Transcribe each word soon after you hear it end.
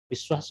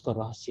विश्वासको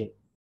रहस्य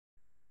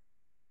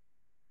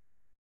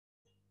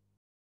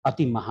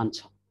अति महान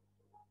छ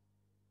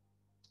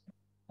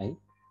है।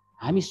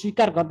 हामी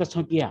स्वीकार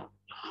गर्दछौँ कि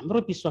हाम्रो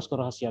विश्वासको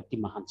रहस्य अति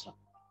महान छ।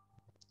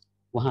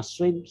 उहाँ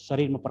स्वयं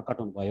शरीरमा प्रकट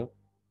हुनुभयो,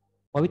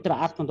 पवित्र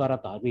आत्माद्वारा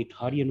धर्मी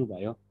ठहरिनु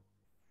भयो,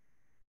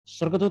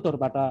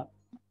 स्वर्गदूतहरूबाट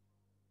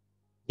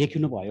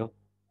देखिनु भयो,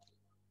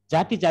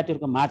 जाति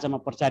जातिहरूको माझमा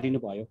प्रचारिनु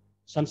भयो,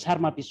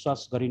 संसारमा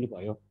विश्वास गरिनु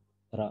भयो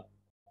र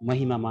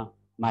महिमामा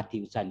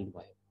माथि उचालिनु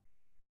भयो।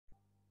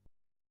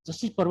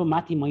 जसरी प्रभु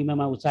माथि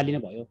महिमामा उचालिनु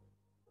भयो,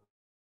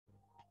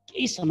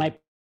 केही समय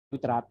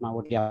पवित्र आत्मा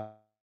ओर्ल्या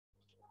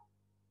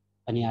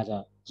अनि आज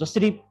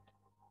जसरी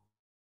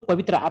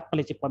पवित्र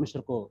आत्माले चाहिँ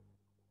परमेश्वरको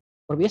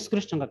प्रभु येशू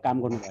ख्रीष्टसँग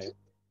काम गर्नुभयो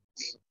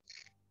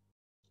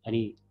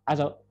अनि आज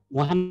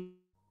उहाँ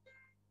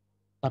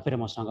तपाईँ र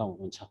मसँग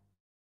हुनुहुन्छ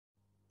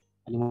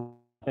अनि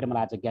तपाईँ र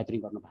मलाई आज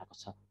ग्यादरिङ गर्नु भएको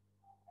छ।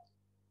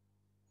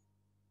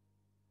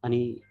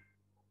 अनि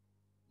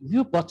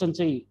यो वचन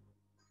चाहिँ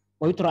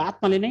पवित्र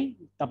आत्माले नै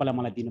तपाईलाई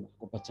मलाई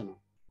दिनुभएको वचन हो।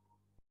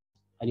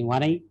 अनि उहाँ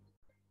नै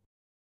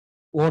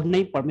ओड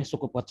नै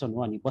परमेश्वरको वचन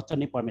हो अनि वचन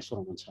नै परमेश्वर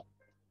हुनुहुन्छ।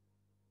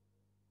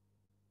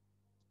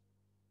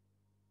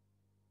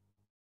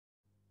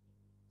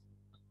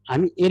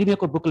 हामी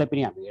एरिमियाको बुकलाई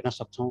पनि हामी हेर्न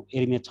सक्छौँ।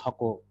 एरिमिया 6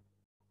 को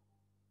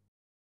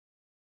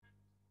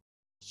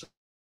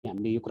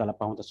हामीले यो कुरालाई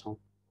पाउँदछौँ।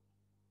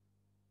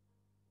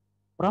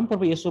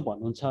 परमप्रभु यसो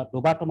भन्नुहुन्छ,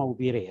 ढोबाटोमा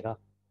उभिएर हेर,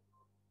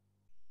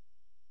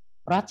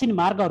 प्राचीन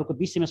मार्गहरूको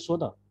विषयमा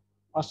सोध,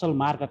 असल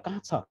मार्ग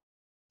कहाँ छ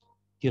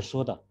त्यो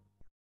सोध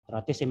र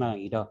त्यसैमा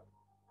हिँड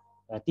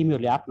र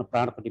तिमीहरूले आफ्नो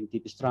प्राणको निम्ति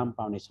विश्राम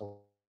पाउनेछौ।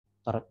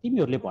 तर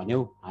तिमीहरूले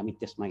भन्यौ हामी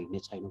त्यसमा हिँड्ने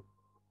छैनौँ।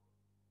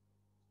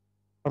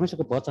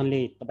 परमेश्वरको वचनले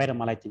तपाईँ र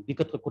मलाई चाहिँ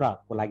विगतको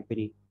कुराहरूको लागि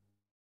पनि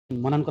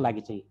मननको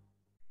लागि चाहिँ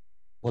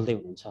बोल्दै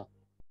हुनुहुन्छ।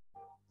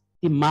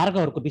 ती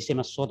मार्गहरूको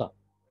विषयमा सोध,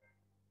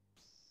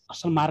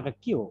 असल मार्ग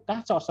के हो,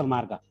 कहाँ छ असल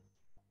मार्ग।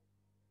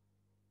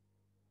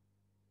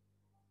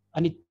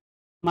 अनि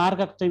मार्ग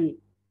चाहिँ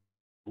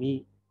हामी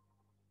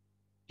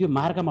त्यो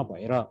मार्गमा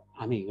भएर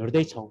हामी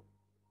हिँड्दैछौँ।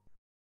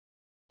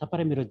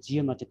 तपाईँ मेरो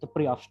जीवनमा चाहिँ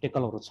थुप्रै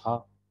अब्स्टेकलहरू छ,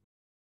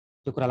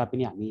 त्यो कुरालाई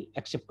पनि हामी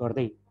एक्सेप्ट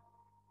गर्दै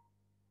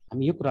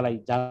हामी यो कुरालाई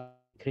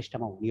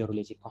ख्रीष्टमा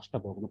हुनेहरूले चाहिँ कष्ट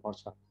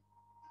भोग्नुपर्छ।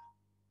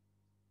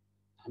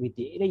 हामी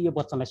धेरै यो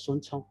वचनलाई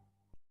सुन्छौँ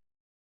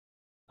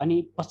अनि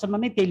वचनमा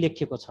नै त्यही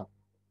लेखिएको छ।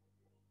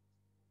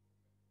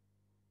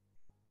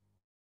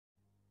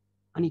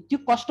 अनि त्यो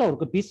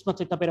कष्टहरूको बिचमा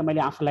चाहिँ तपाईँ र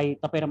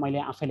मैले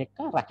आफैले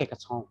कहाँ राखेका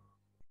छौँ।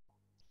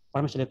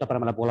 परमेश्वरले तपाईँ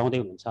र मलाई बोलाउँदै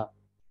हुनुहुन्छ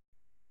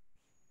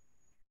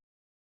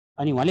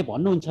अनि उहाँले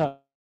भन्नुहुन्छ,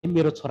 ए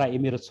मेरो छोरा, ए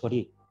मेरो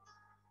छोरी,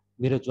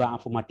 मेरो जो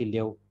आफू माथि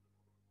ल्याऊ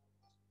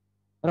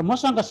र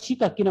मसँग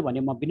सिक, किनभने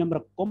म विनम्र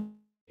कम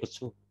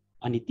छु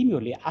अनि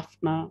तिमीहरूले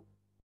आफ्ना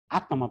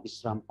आत्मामा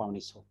विश्राम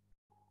पाउनेछौ।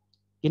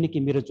 किनकि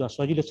मेरो जो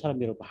सजिलो छ र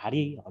मेरो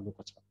भारी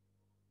हलुको छ।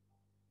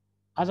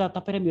 आज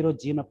तपाईँ र मेरो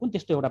जीवनमा कुन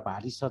त्यस्तो एउटा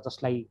भारी छ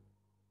जसलाई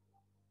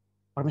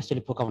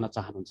परमेश्वरले फुकाउन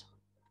चाहनुहुन्छ।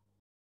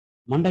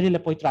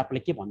 मण्डलीलाई पवित्र आत्माले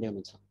के भन्दै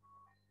हुनुहुन्छ,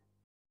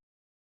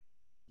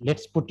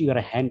 let's put your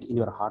hand in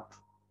your heart.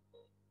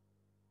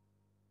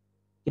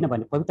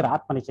 किनभने पवित्र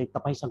आत्माले चाहिँ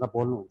तपाईँसँग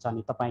बोल्नुहुन्छ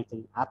अनि तपाईँ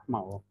चाहिँ आत्मा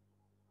हो।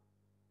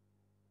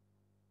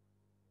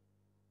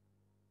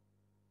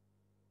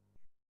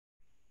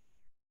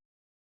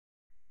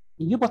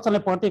 यो वचनलाई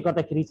पढ्दै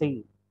गर्दाखेरि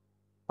चाहिँ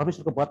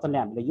परमेश्वरको वचनले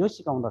हामीलाई यो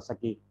सिकाउँदछ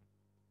कि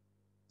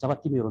जब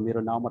तिमीहरू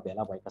मेरो नाउँमा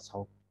भेला भएका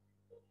छौ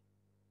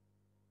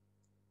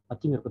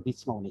तिमीहरूको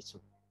बिचमा हुनेछु।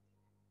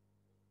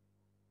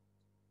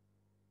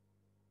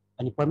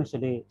 अनि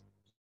परमेश्वरले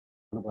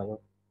भन्नुभयो,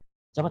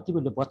 जब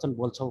तिमीहरूले वचन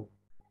बोल्छौ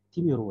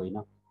तिमीहरू होइन,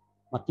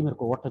 म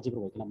तिमीहरूको ओठ जिब्रो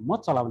भइकन म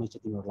चलाउने छु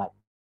तिमीहरूलाई।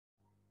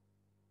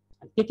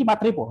 अनि त्यति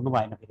मात्रै भन्नु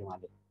भएन, फेरि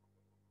उहाँले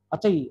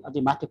अझै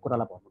माथि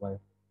कुरालाई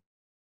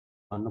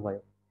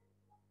भन्नुभयो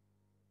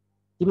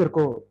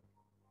तिमीहरूको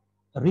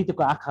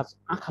हृदयको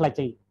आँखालाई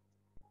चाहिँ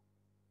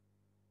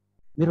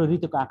मेरो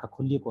हृदयको आँखा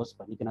खुलिएको होस्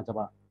भनिकन जब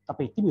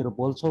तिमीहरू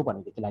बोल्छौ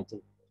भनेदेखिलाई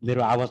चाहिँ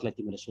मेरो आवाजलाई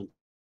तिमीले सुन।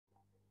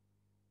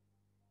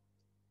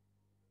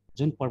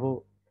 जुन प्रभु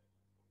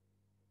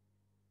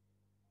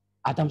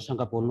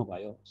आदमसँग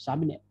बोल्नुभयो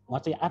सामान्य, उहाँ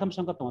चाहिँ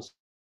आदमसँग त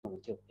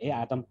हुन्थ्यो, हे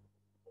आदम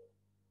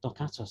त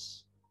कहाँ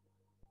छस्।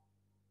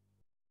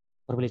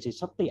 प्रभुले चाहिँ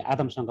सधैँ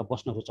आदमसँग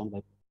बस्न रुचाउनु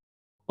भएको।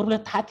 प्रभुलाई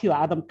थाहा थियो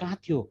आदम कहाँ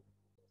थियो,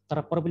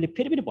 तर प्रभुले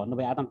फेरि पनि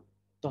भन्नुभयो, आदम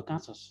त कहाँ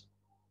छस्।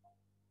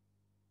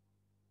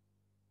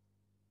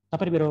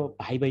 तपाईँ मेरो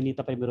भाइ बहिनी,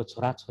 तपाईँ मेरो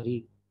छोराछोरी,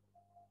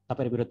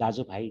 तपाईँ मेरो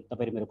दाजुभाइ,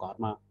 तपाईँ मेरो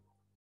घरमा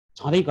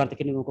छँदै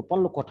गर्दाखेरि उनको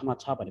पल्लो कोठामा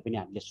छ भने पनि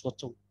हामीले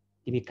सोच्छौँ,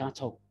 तिमी कहाँ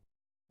छौ,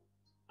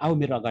 आऊ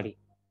मेरो अगाडि,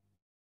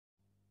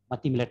 म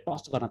तिमीलाई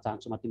टच गर्न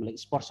चाहन्छु, म तिमीलाई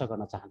स्पर्श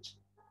गर्न चाहन्छु,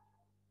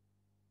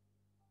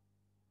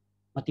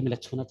 म तिमीलाई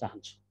छुन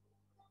चाहन्छु।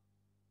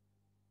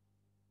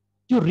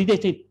 त्यो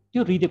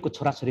हृदयको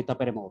छोराछोरी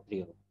तपाईँ र म हो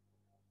प्रियहरू।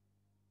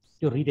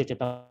 त्यो हृदय चाहिँ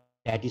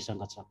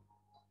ड्याडीसँग छ।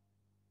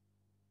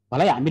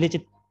 भलै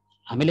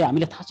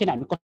हामीले थाहा छैन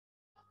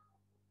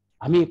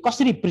हामी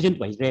कसरी प्रेजेन्ट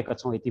भइरहेका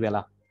छौँ यति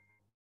बेला।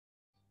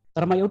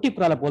 तर म एउटै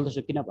कुरालाई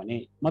बोल्दछु किनभने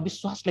म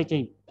विश्वासलाई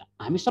चाहिँ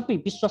हामी सबै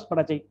विश्वासबाट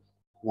चाहिँ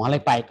उहाँलाई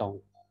पाएका हौँ।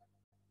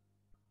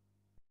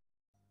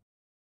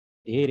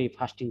 धेरै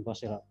फास्टिङ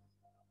बसेर,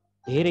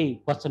 धेरै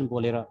वचन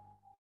बोलेर,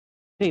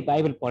 धेरै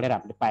बाइबल पढेर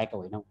हामीले पाएका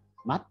होइनौँ।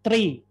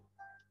 मात्रै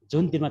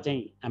जुन दिनमा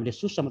चाहिँ हामीले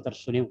सुसमाचार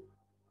सुन्यौँ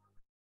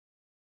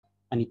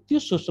अनि त्यो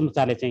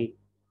सुसमाचारले चाहिँ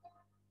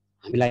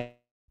हामीलाई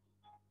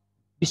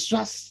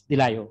विश्वास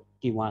दिलायो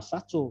कि उहाँ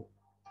साँचो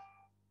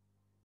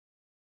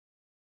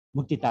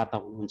मुक्तिदाता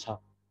हुनुहुन्छ।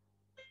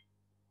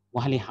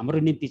 उहाँले हाम्रो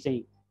निम्ति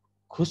चाहिँ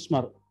खुसमा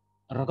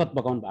रगत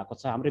बगाउनु भएको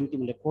छ, हाम्रो निम्ति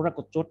उनले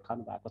कोडाको चोट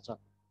खानु भएको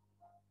छ।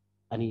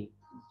 अनि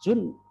जुन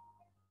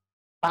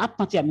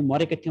पापमा चाहिँ हामी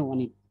मरेका थियौँ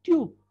अनि त्यो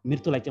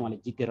मृत्युलाई चाहिँ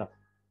उहाँले जितेर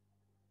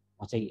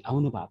उहाँ चाहिँ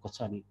आउनु भएको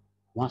छ। अनि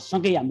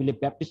उहाँसँगै हामीले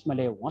ब्याप्टिस्मा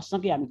ल्यायौँ,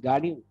 उहाँसँगै हामी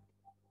गाड्यौँ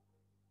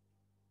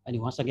अनि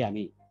उहाँसँगै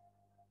हामी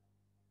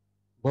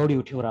बौडी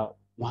उठ्यौँ र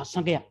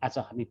उहाँसँगै आज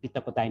हामी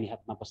पिताको दाहिने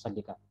हातमा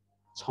बसेका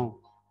छौँ।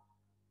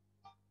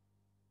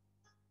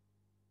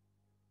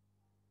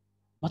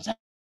 मजा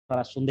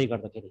सुन्दै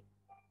गर्दाखेरि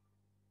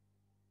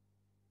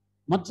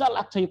मजा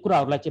लाग्छ यो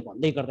कुराहरूलाई चाहिँ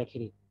भन्दै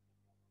गर्दाखेरि।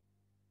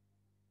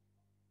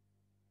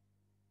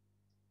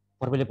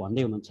 प्रभुले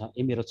भन्दै हुनुहुन्छ,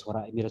 ए मेरो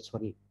छोरा, ए मेरो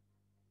छोरी,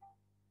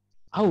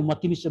 आऊ म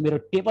तिमीसँग मेरो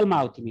टेबलमा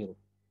आऊ तिमीहरू।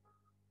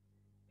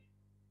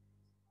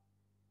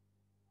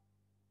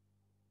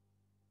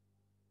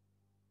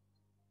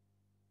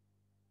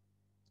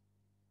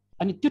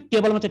 अनि त्यो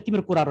टेबलमा चाहिँ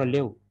तिम्रो कुराहरू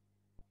ल्याऊ,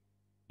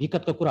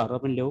 विगतको कुराहरू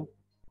पनि ल्याऊ,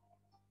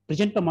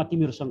 प्रेजेन्टमा म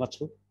तिमीहरूसँग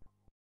छु,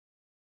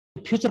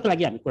 फ्युचरको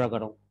लागि हामी कुरा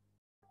गरौँ।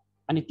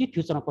 अनि त्यो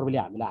फ्युचरमा प्रभुले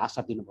हामीलाई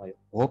आशा दिनुभयो,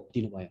 होप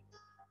दिनुभयो,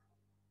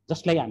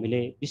 जसलाई हामीले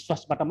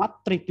विश्वासबाट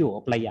मात्रै त्यो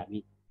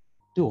होपलाई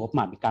त्यो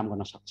होपमा हामी काम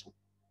गर्न सक्छौँ।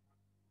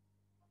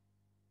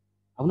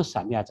 आउनुहोस्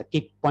हामी आज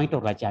केही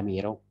पोइन्टहरूलाई चाहिँ हामी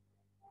हेरौँ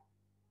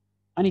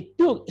अनि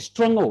त्यो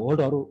स्ट्रङ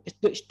होल्डहरू,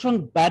 यस्तो स्ट्रङ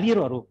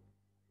ब्यारियरहरू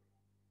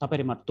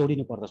तपाईँमा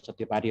तोडिनु पर्दछ।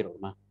 त्यो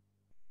ब्यारियरहरूमा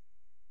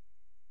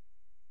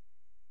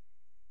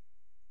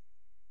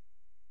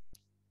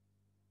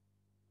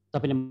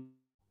तपाईँले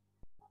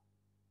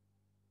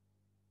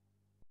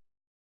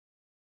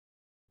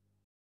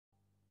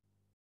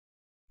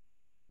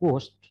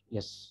होस्ट,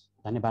 यस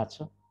धन्यवाद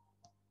छ।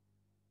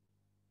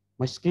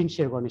 म स्क्रिन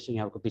सेयर गर्नेछु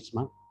यहाँको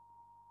बिचमा।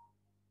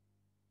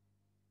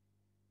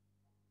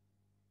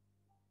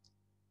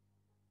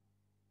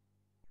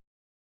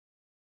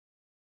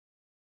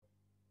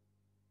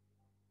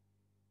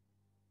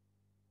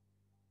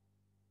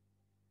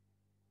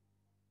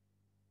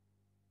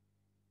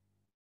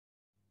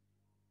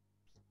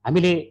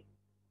 हामीले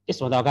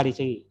यसभन्दा अगाडि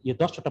चाहिँ यो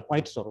 10वटा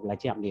पोइन्ट्सहरूलाई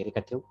चाहिँ हामीले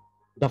हेरेका थियौँ,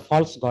 the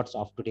falls gods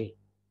of today.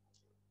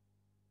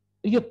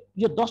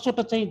 यो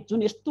 10वटा चाहिँ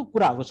जुन यस्तो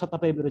कुराहरू छ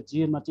तपाईँ मेरो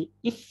जीवनमा चाहिँ,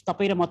 इफ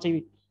तपाईँ र म चाहिँ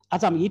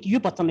आज हामी यो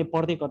वचनले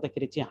पढ्दै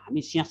गर्दाखेरि चाहिँ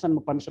हामी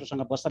सिंहासनमा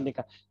परमेश्वरसँग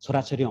बसालेका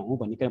छोराछोरी हौँ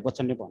भन्ने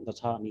वचनले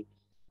भन्दछ। अनि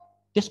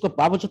त्यसको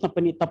बावजुदमा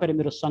पनि तपाईँ र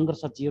मेरो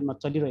सङ्घर्ष जीवनमा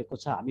चलिरहेको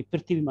छ। हामी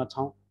पृथ्वीमा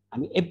छौँ,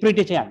 हामी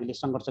एभ्रिडे चाहिँ हामीले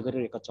सङ्घर्ष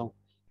गरिरहेका छौँ।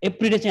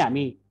 एभ्रिडे चाहिँ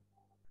हामी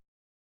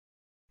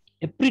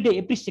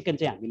एभ्री सेकेन्ड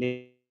चाहिँ हामीले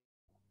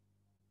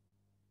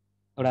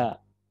एउटा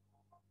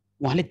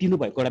उहाँले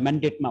दिनुभएको एउटा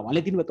म्यान्डेटमा,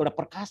 उहाँले दिनुभएको एउटा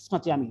प्रकाशमा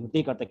चाहिँ हामी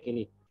हिँड्दै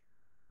गर्दाखेरि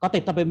कतै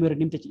तपाईँ मेरो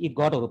निम्ति चाहिँ यी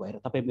गडहरू भएर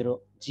तपाईँ मेरो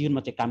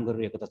जीवनमा चाहिँ काम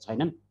गरिरहेको त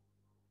छैनन्।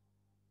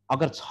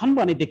 अगर छन्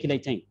भनेदेखिलाई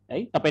चाहिँ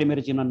है तपाईँ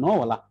मेरो जीवनमा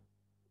नहोला,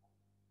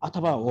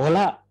 अथवा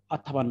होला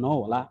अथवा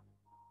नहोला।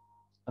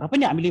 र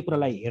पनि हामीले यो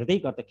कुरालाई हेर्दै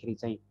गर्दाखेरि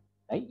चाहिँ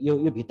है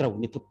यो भित्र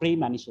हुने थुप्रै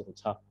मानिसहरू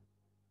छ।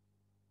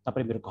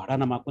 तपाईँ मेरो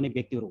घरानामा कुनै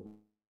व्यक्तिहरू,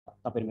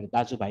 तपाईँ मेरो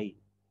दाजुभाइ,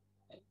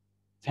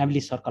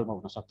 फ्यामिली सर्कलमा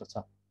हुन सक्दछ।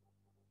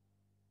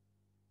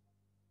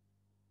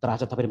 तर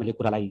आज तपाईँ मैले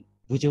कुरालाई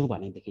बुझ्यौँ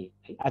भनेदेखि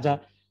है आज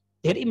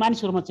धेरै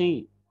मानिसहरूमा चाहिँ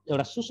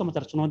एउटा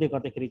सुसमाचार सुनाउँदै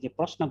गर्दाखेरि चाहिँ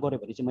प्रश्न गऱ्यो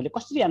भने चाहिँ मैले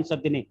कसरी आन्सर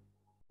दिने,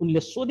 उनले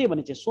सोधे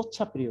भने चाहिँ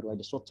सोध्छ प्रियहरू,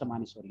 अहिले सोध्छ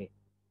मानिसहरूले।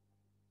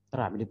 तर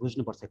हामीले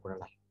बुझ्नुपर्छ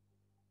कुरालाई।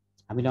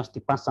 हामीले अस्ति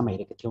 5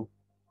 हेरेका थियौँ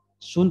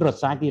सुन र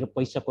चाँदी र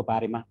पैसाको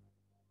बारेमा।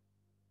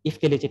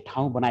 इफकेले चाहिँ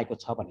ठाउँ बनाएको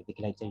छ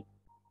भनेदेखिलाई चाहिँ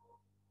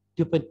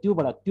त्यो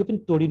पनि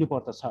तोडिनु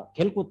पर्दछ।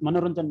 खेलकुद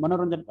मनोरञ्जन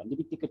भन्ने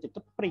बित्तिकै चाहिँ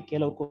थुप्रै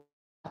खेलहरूको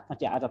साथमा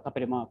चाहिँ आज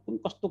तपाईँ म कुन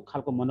कस्तो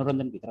खालको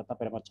मनोरञ्जनभित्र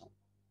तपाईँ म छौँ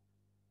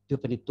त्यो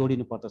पनि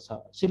तोडिनु पर्दछ।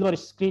 सिल्भर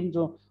स्क्रिन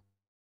जो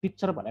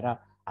पिक्चर भनेर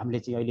हामीले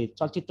चाहिँ अहिले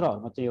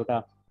चलचित्रहरूमा चाहिँ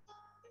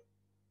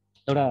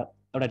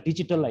एउटा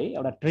डिजिटल है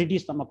एउटा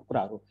ट्रेडिसनलको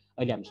कुराहरू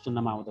अहिले हामी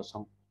सुन्नमा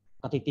आउँदछौँ।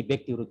 कतै ती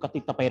व्यक्तिहरू, कतै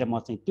तपाईँ र म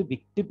चाहिँ त्यो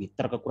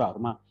भित्रका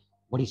कुराहरूमा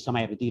बढी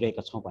समयहरू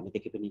दिइरहेका छौँ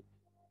भनेदेखि पनि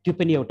त्यो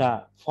पनि एउटा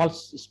फल्स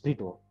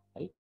स्पिरिट हो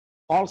है,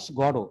 फल्स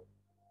गड हो।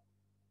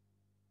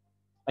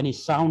 अनि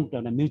साउन्ड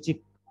एउटा म्युजिक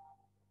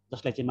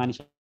जसलाई चाहिँ मानिस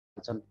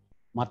भन्छन्,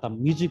 म त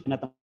म्युजिक बिना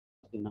त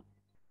सक्दिनँ,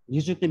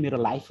 म्युजिक नै मेरो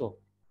लाइफ हो,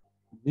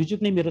 म्युजिक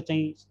नै मेरो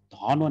चाहिँ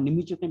धन हो,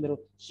 म्युजिक नै मेरो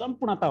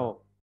सम्पूर्णता हो।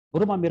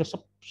 बरुमा मेरो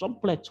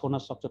सबैलाई छोड्न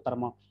सक्छु तर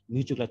म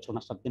म्युजिकलाई छोड्न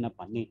सक्दिनँ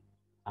भन्ने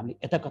हामीले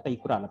यता कता यी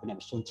कुराहरूलाई पनि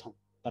हामी सुन्छौँ।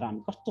 तर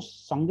हामी कस्तो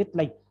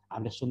सङ्गीतलाई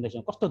हामीले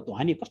सुन्दैछौँ, कस्तो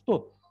ध्वनि,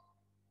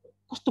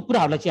 कस्तो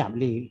कुराहरूलाई चाहिँ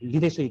हामीले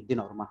लिँदैछौँ एक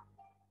दिनहरूमा।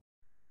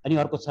 अनि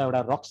अर्को छ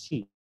एउटा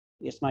रक्सी,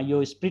 यसमा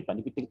यो स्पिरिट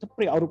भन्ने बित्तिकै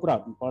थुप्रै अरू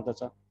कुराहरू पनि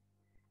पर्दछ।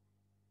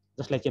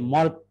 जसलाई चाहिँ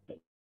मल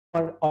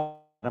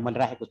मैले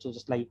राखेको छु,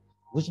 जसलाई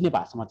बुझ्ने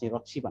भाषामा चाहिँ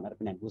रक्सी भनेर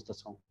पनि हामी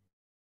बुझ्दछौँ।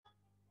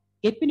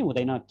 केही पनि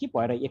हुँदैन, के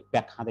भएर एक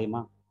ब्याग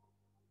खाँदैमा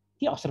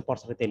के असर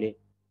पर्छ र त्यसले?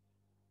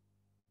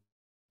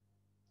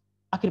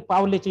 आखिर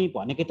पावलले चाहिँ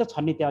भनेकै त छ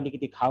नि, त्यहाँ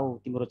अलिकति खाऊ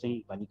तिम्रो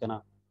चाहिँ भनिकन।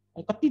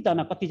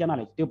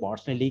 कतिजनाले त्यो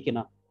भर्सले लिइकन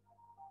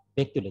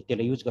व्यक्तिहरूले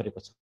त्यसलाई युज गरेको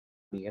छ,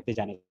 हेर्दै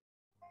जाने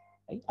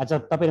है। आज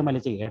तपाईँ र मैले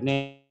चाहिँ हेर्ने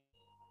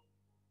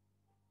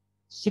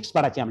 6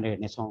 बाट चाहिँ हामीले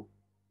हेर्नेछौँ,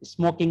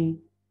 स्मोकिङ,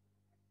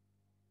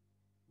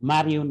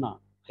 मारिजुना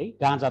है,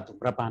 गाँजा,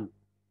 धुम्रपान।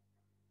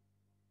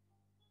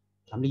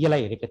 हामीले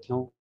यसलाई हेरेका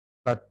थियौँ।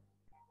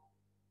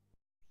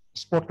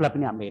 स्पोर्टलाई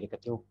पनि हामीले हेरेका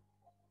थियौँ,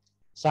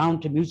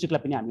 साउन्ड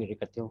म्युजिकलाई पनि हामीले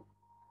हेरेका थियौँ,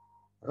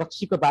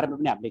 रक्सीको बारेमा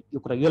पनि हामीले यो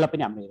कुरा यसलाई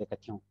पनि हामीले हेरेका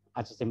थियौँ।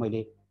 आज चाहिँ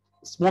मैले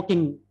स्मोकिङ,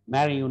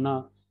 मारिजुना,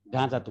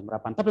 गाँजा,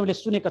 धुम्रपान तपाईँले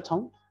सुनेका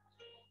छौँ।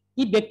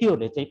 यी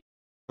व्यक्तिहरूले चाहिँ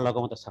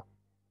लगाउँदछ,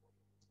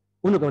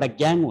 उनीहरूको एउटा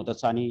ग्याङ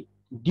हुँदछ। अनि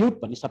ड्युट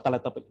भन्ने शब्दलाई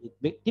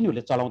तपाईँ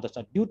तिनीहरूले चलाउँदछ।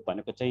 ड्युट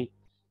भनेको चाहिँ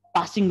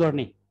पासिङ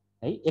गर्ने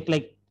है, एकलाई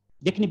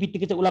देख्ने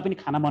बित्तिकै चाहिँ उसलाई पनि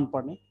खाना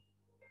मनपर्ने,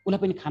 उसलाई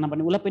पनि खाना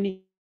पर्ने, उसलाई पनि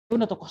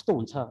न त कस्तो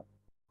हुन्छ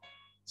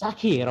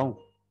चाखी हेरौँ।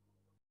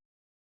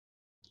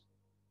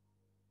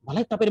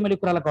 मलाई तपाईँ मैले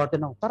कुरालाई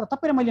गर्दैनौ, तर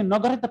तपाईँ मैले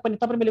नगरे तापनि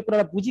तपाईँ मैले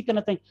कुरालाई बुझिकन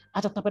चाहिँ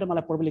आज तपाईँ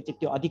मलाई प्रभुले चाहिँ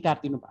त्यो अधिकार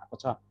दिनु भएको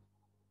छ।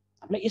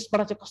 हामीलाई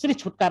यसबाट चाहिँ कसरी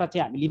छुटकारा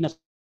चाहिँ हामी लिन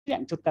सक्छौँ,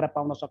 हामी छुटकारा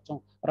पाउन सक्छौँ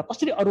र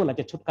कसरी अरूलाई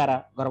चाहिँ छुटकारा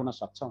गराउन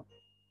सक्छौँ।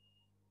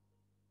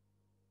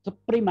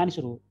 थुप्रै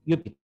मानिसहरू यो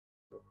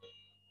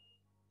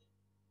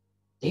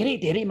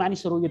धेरै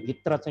मानिसहरू यो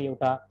भित्र चाहिँ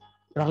एउटा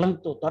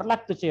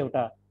डरलाग्दो चाहिँ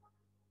एउटा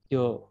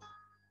त्यो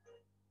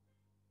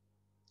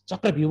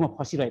चक्रव्यूहमा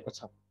फसिरहेको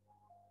छ।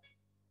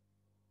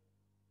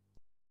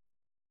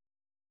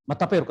 म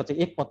तपाईहरुको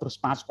चाहिँ 1 पत्रुस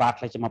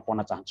 5:8 लाई चाहिँ म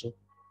पढ्न चाहन्छु।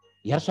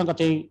 यहाँसँग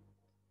चाहिँ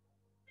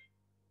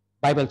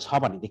बाइबल छ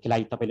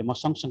भनेदेखिलाई तपाईले म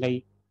सँगसँगै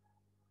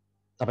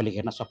तपाईले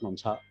हेर्न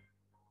सक्नुहुन्छ।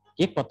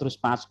 1 पत्रुस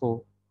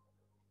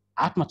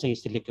 5:8 मा चाहिँ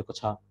यसरी लेखेको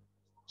छ,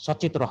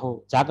 सचेत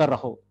रहो, जागर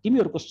रहो,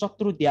 तिमीहरुको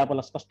शत्रु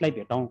दियावलस कसलाई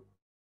भेटौं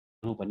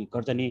भनी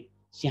गर्जने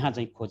सिंह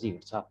चाहिँ खोजी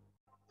हिँड्छ।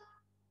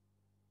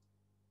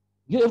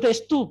 यो एउटा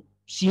यस्तो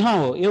सिंह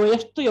हो, यो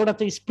यस्तो एउटा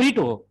चाहिँ स्पिरिट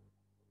हो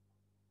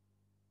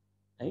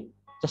है,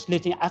 जसले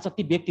चाहिँ आज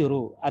ती व्यक्तिहरु,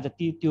 आज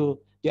त्यो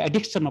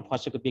एडिक्सनमा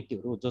फसेको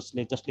व्यक्तिहरु,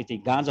 जसले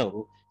चाहिँ गाँजाहरु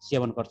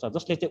सेवन गर्छ,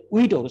 जसले चाहिँ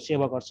विडहरु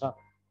सेवन गर्छ।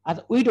 आज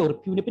विडहरु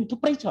पिउने पनि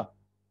थुप्रै छ।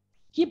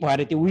 के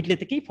भएर त्यो विडले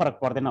त केही फरक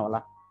पर्दैन होला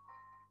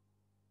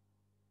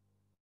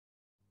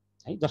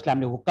है, जसले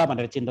हामीले हुक्का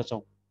भनेर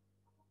चिन्दछौं।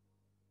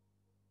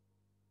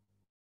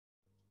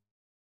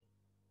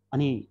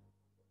 अनि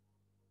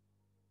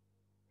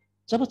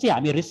जब चाहिँ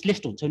हामी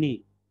रेस्टलेस हुन्छौं नि,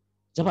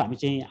 जब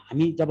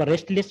जब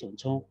रेस्टलेस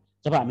हुन्छौं,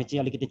 जब हामी चाहिँ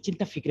अलिकति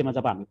चिन्ता फिक्रीमा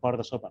जब हामी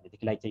पर्दछौं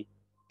भनेदेखिलाई चाहिँ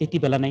त्यति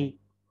बेला नै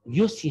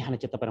यो सिंहले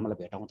चाहिँ तपाईलाई मलाई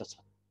भेटाउँदछ।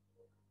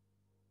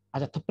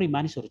 आज थुप्रै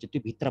मानिसहरु चाहिँ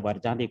त्यो भित्र भएर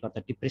जाँदै गर्दा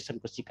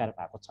डिप्रेसनको शिकार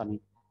भएको छ नि,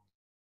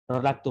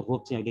 डरलाग्दो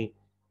रोग चाहिँ अहिले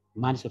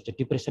मानिसहरु चाहिँ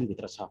डिप्रेसन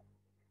भित्र छ।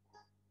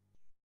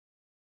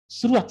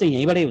 सुरुवात चाहिँ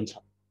यहीँबाटै हुन्छ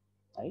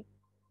है।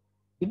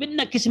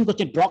 विभिन्न किसिमको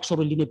चाहिँ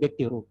ड्रग्सहरु लिने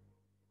व्यक्तिहरु,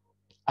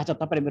 आज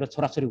तपाई मेरो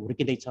छोराछोरी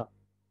हुर्किँदैछ,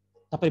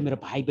 तपाई मेरो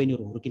भाइ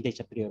बहिनीहरु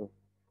हुर्किँदैछ प्रियहरु,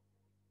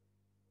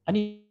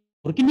 अनि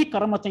हुर्किने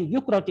क्रममा चाहिँ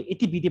यो कुरा चाहिँ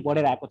यति विधि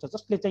बढेर आएको छ,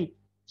 जसले चाहिँ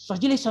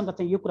सजिलैसँग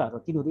चाहिँ यो कुराहरु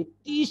तिनीहरु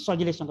यति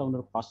सजिलैसँग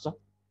उनीहरु फस्छ।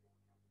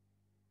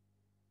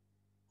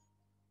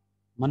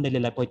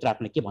 मण्डलीलाई पवित्र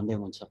आत्माले के भन्दै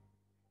हुनुहुन्छ?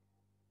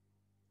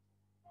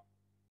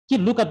 के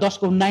लुका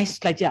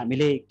 10:19 लाई चाहिँ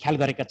हामीले ख्याल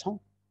गरेका छौं?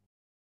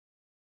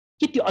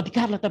 के त्यो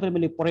अधिकारलाई तपाईले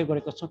मैले प्रयोग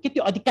गरेको छौं? के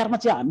त्यो अधिकारमा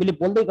चाहिँ हामीले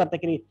बोल्दै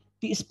गर्दाखेरि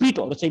ती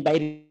स्पिरिटहरु चाहिँ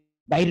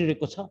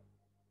बाहिरिरहेको छ?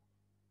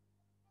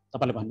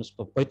 तपाईले भन्नुस्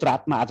पवित्र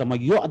आत्मा आज म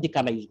यो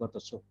अधिकारलाई युज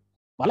गर्दछु।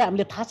 भला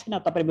हामीले थाहा छैन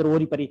तपाई मेरो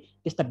वरिपरि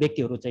त्यस्ता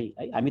व्यक्तिहरु चाहिँ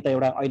है, हामी त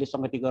एउटा अहिले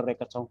संगति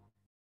गरिरहेका छौं,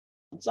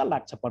 मजा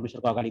लाग्छ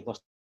परमेश्वरको अगाडि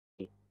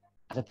बस्न।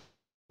 आज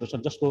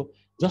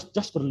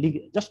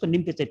जसको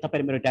निम्ति चाहिँ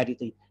तपाई मेरो ड्याडी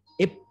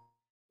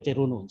चाहिँ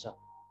रोनुहुन्छ,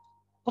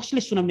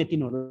 कसले सुनाउने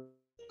तिनीहरु,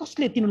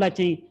 कसले तिनीलाई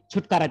चाहिँ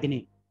छुटकारा दिने,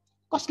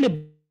 कसले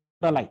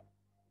लाई?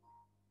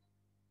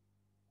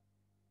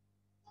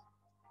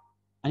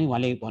 अनि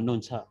उहाँले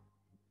भन्नुहुन्छ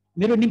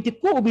मेरो निम्ति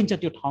को उभिन्छ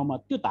त्यो ठाउँमा,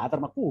 त्यो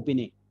धादरमा को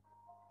उभिने?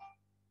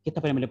 के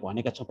तपाईले मैले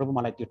भनेका छ प्रभु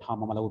मलाई त्यो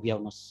ठाउँमा मलाई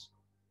उभ्याउनुस्,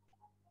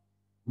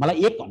 मलाई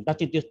 1 घण्टा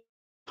चाहिँ त्यो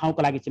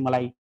ठाउँको लागि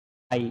चाहिँ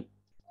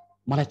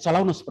मलाई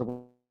चलाउनुस् प्रभु,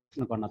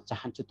 गर्न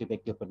चाहन्छु त्यो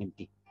व्यक्तिहरुको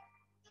निम्ति।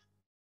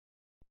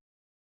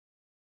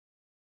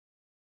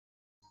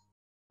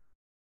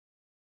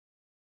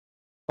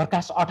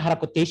 प्रकाश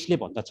 18:23 ले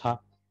भन्दछ,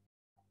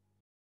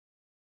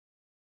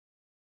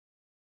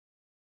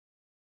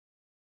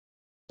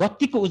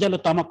 बत्तीको उज्यालो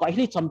तमा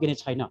कहिल्यै चम्किने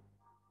छैन,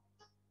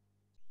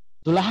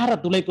 दुलाहा र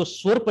दुलैको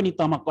स्वर पनि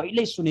तमा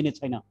कहिल्यै सुनिने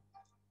छैन।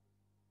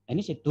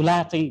 हैन, चाहिँ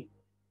दुलाहा चाहिँ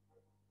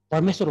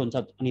परमेश्वर हुन्छ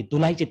अनि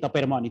दुलाही चाहिँ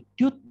तपाईहरुमा, अनि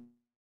त्यो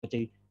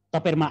चाहिँ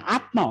तपाईहरुमा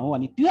आत्मा हो,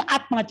 अनि त्यो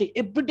आत्मा चाहिँ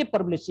एभ्रीडे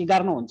प्रभुले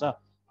सिगार्नुहुन्छ।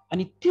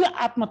 अनि त्यो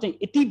आत्मा चाहिँ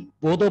यति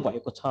बोधो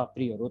भएको छ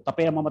प्रियहरु,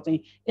 तपाईहरुमा चाहिँ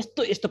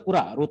यस्तो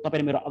कुराहरु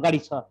तपाईहरु मेरो अगाडि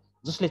छ,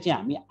 जसले चाहिँ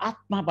हामी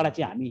आत्माबाट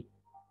चाहिँ हामी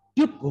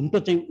त्यो घुम्टो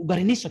चाहिँ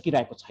उगारि नै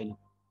सकिरहेको छैन।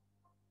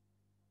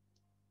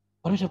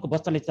 परमेश्वरको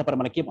वचनले तपाईँ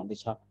मलाई के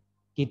भन्दैछ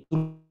कि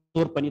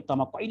स्वर पनि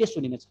तमा कहिले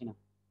सुनिने छैन।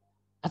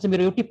 आज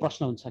मेरो एउटै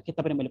प्रश्न हुन्छ कि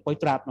तपाईले मैले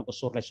पवित्र आत्माको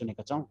स्वरलाई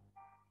सुनेका छौं?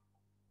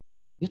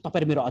 यो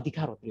तपाईँ मेरो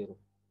अधिकार हो प्रियहरू।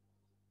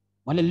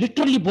 मैले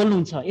लिटरली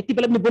बोल्नुहुन्छ, यति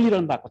बेला पनि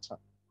बोलिरहनु भएको छ।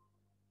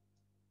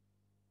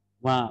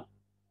 उहाँ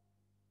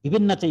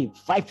विभिन्न चाहिँ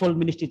 5 फोल्ड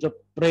मिनिस्ट्री जो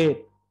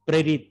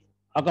प्रेरित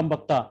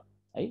अगमवक्ता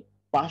है,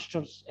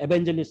 पास्टर्स,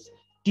 एभेन्जलिस्ट,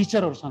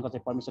 टिचरहरुसँग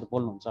चाहिँ परमेश्वर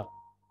बोल्नुहुन्छ।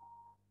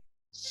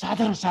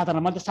 साधारण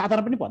मैले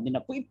साधारण पनि भन्दिनँ,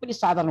 कोही पनि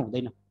साधारण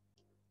हुँदैन।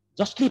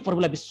 जसले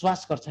प्रभुलाई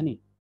विश्वास गर्छ नि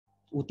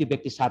ऊ त्यो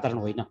व्यक्ति साधारण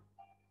होइन।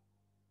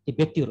 ती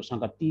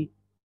व्यक्तिहरुसँग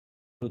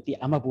ती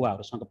आमा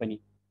बुवाहरुसँग पनि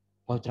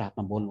पवित्र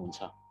आत्मा बोल्नुहुन्छ।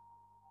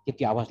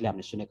 त्यो आवाजले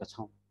हामीले सुनेका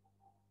छौं।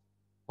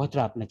 पवित्र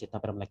आत्माले चाहिँ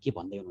तपाईँ मलाई के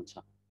भन्दै हुनुहुन्छ?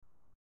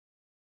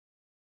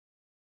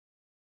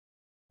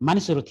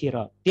 मानिसहरू थिए र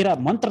तेरा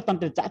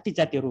मन्त्रतन्त्र जाति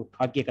जातिहरू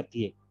ठगिएका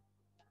थिए।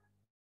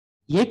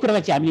 यही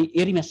कुरालाई चाहिँ हामीले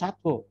एरिमिया 7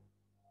 को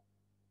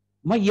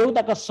म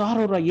यहुदाका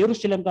सहरहरू र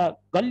यरुशलेमका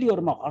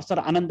गल्लीहरूमा हर्ष र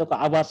आनन्दको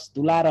आवाज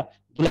दुलाएर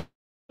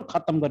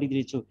खत्तम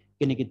गरिदिनेछु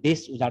किनकि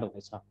देश उजाड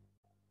हुनेछ।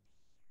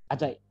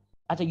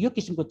 आज यो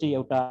किसिमको चाहिँ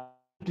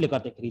एउटाले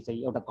गर्दाखेरि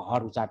चाहिँ एउटा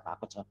घर उजाड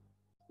भएको छ।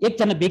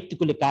 एकजना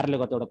व्यक्तिकोले कार्यले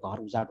गर्दा एउटा घर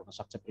उजाड हुन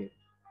सक्छ।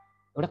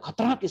 एउटा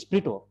खतरनाक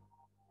स्पिरिट हो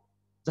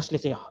जसले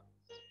चाहिँ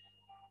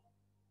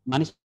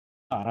मानिस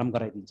आराम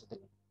गराइदिन्छ।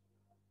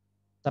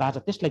 तर आज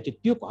त्यसलाई चाहिँ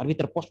त्यो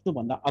घरभित्र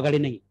पस्नुभन्दा अगाडि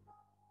नै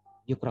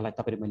यो कुरालाई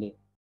तपाईले मैले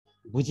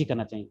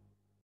बुझिकन चाहिँ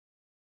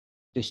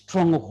त्यो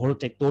स्ट्रङ होल्ड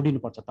चाहिँ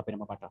तोडिनुपर्छ तपाईँ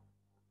मबाट।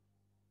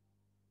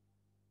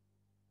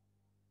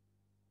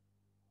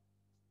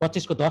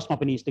 25 को 10 मा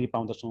पनि यसरी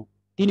पाउँदछौं,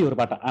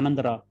 तिनीहरूबाट आनन्द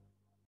र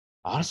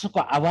हर्षको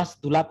आवाज,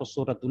 दुलाको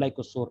स्वर र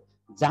दुलाईको स्वर,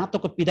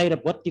 जाँतोको पिदाई र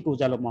बत्तीको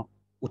उज्यालो म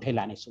उठाइ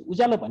लानेछु।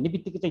 उज्यालो भन्ने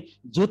बित्तिकै चाहिँ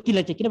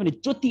ज्योतिलाई चाहिँ, किनभने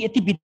ज्योति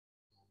यति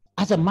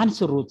आज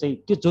मानिसहरू चाहिँ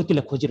त्यो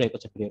ज्योतिलाई खोजिरहेको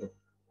छ। प्रियहरू,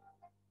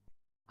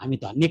 हामी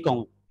धन्य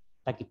कौं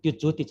ताकि त्यो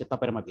ज्योति चाहिँ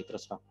तपाईहरुमा भित्र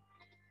छ।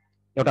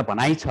 एउटा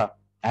भनाइ छ,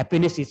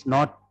 ह्याप्पीनेस is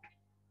not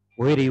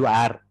where you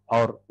are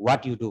और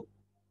what you do,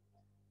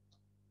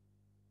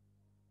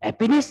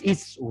 ह्याप्पीनेस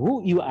is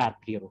who you are.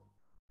 प्रियहरू,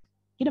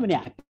 किनभने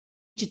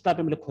चिज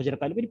तपाईले खोजेर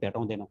कहिले पनि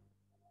भेटाउँदैन।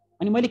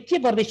 अनि मैले के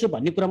गर्दैछु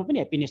भन्ने कुरामा पनि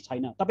ह्याप्पीनेस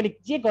छैन। तपाईले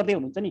जे गर्दै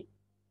हुनुहुन्छ नि,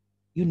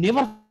 यु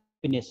नेभर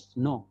ह्याप्पीनेस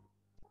नो।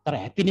 तर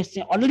ह्याप्पीनेस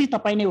चाहिँ अलरेडी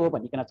तपाई नै हो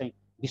भनिकन चाहिँ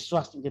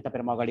विश्वास चाहिँ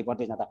तपाईहरुमा अगाडि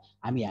बढ्दै जाँदा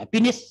हामी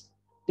ह्याप्पीनेस,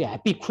 त्यो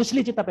ह्याप्पी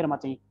खुसीले चाहिँ तपाईहरुमा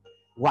चाहिँ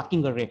वाकिङ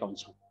गरिरहेका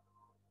हुन्छौं।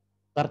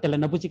 तर त्यसलाई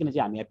नबुझिकन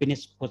चाहिँ हामी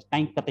ह्याप्पीनेस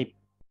कहीँ कतै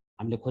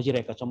हामीले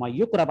खोजिरहेका छौं। म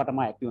यो कुराबाट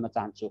म ह्याप्पी हुन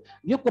चाहन्छु,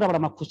 यो कुराबाट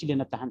म खुसी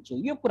लिन चाहन्छु,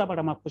 यो कुराबाट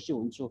म खुसी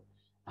हुन्छु,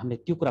 हामीले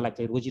त्यो कुरालाई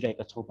चाहिँ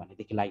रोजिरहेका छौं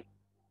भनेदेखिलाई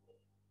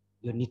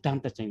यो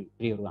नितान्त चाहिँ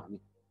प्रियहरू हामी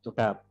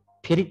एउटा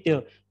फेरि त्यो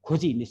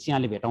खोजी हिँड्ने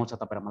सिंहले भेटाउँछ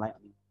तपाईँ र मलाई।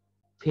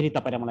 फेरि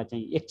तपाईँ र मलाई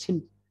चाहिँ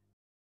एकछिन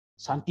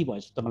शान्ति भयो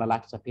जस्तो मलाई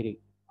लाग्छ। फेरि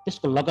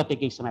त्यसको लगत्तै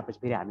केही समयपछि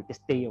फेरि हामी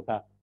त्यस्तै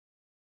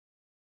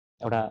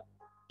एउटा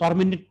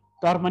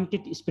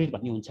टर्मेन्टेड स्पिरिट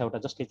भन्ने हुन्छ एउटा,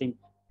 जसले चाहिँ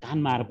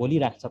कानमा आएर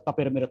बोलिराख्छ।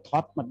 तपाईँ र मेरो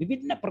थटमा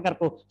विभिन्न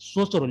प्रकारको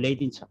सोचहरू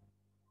ल्याइदिन्छ।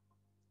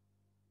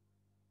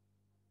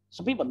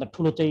 सबैभन्दा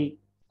ठुलो चाहिँ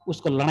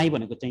उसको लडाई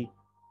भनेको चाहिँ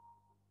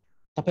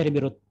तपाईँ र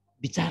मेरो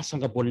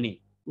विचारसँग बोल्ने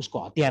उसको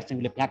हतियार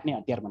चाहिँ उसले फ्याँक्ने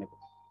हतियार भनेको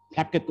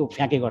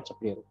फ्याँके गर्छ।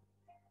 प्रियहरू,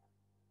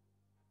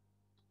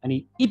 अनि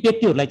यी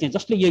व्यक्तिहरूलाई चाहिँ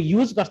जसले यो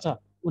युज गर्छ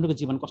उनीहरूको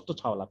जीवन कस्तो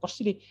छ होला,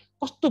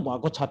 कस्तो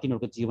भएको छ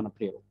तिनीहरूको जीवन।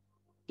 प्रियहरू,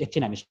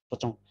 एकछिन हामी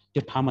सोचौं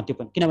त्यो ठाउँमा। त्यो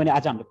पनि किनभने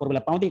आज हामीले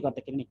प्रभुलाई पाउँदै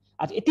गर्दाखेरि नि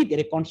आज यति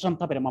धेरै कन्सर्न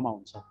तपाईँ र ममा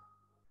हुन्छ।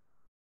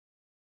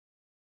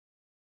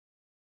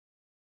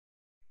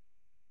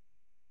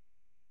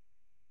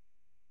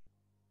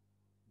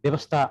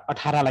 व्यवस्था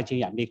 18 लाई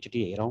चाहिँ हामीले एकचोटि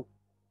हेरौं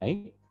है।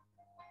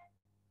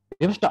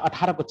 व्यवस्था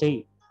 18 को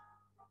चाहिँ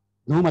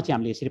 9 मा चाहिँ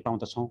हामीले यसरी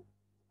पाउँदछौं।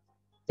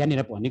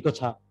 त्यहाँनिर भनेको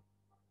छ,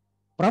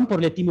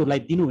 परमप्रभुले तिमीहरूलाई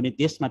दिनुहुने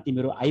देशमा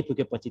तिमीहरू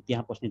आइपुगेपछि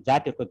त्यहाँ पस्ने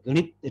जातिहरूको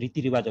गणित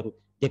रीतिरिवाजहरू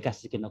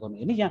देखासिके नगर्नु।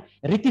 हेर्नु, यहाँ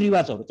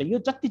रीतिरिवाजहरू चाहिँ यो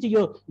जति चाहिँ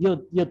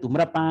यो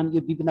धुम्रपान,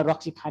 यो विभिन्न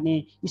रक्सी खाने,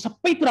 यी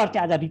सबै कुराहरू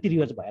चाहिँ आज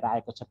रीतिरिवाज भएर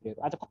आएको छ।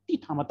 प्रियहरू, आज कति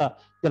ठाउँमा त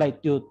त्यसलाई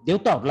त्यो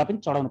देवताहरूलाई पनि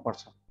चढाउनु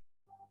पर्छ।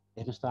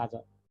 हेर्नुहोस् त, आज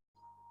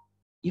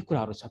यी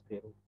कुराहरू छ।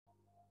 प्रियहरू,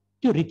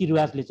 त्यो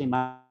रीतिरिवाजले चाहिँ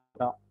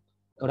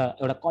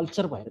एउटा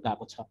कल्चर भएर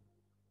गएको छ।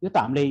 यो त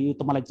हामीले, यो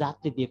त मलाई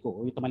जातले दिएको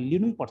हो, यो त मैले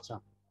लिनै पर्छ।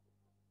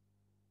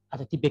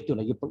 आज ती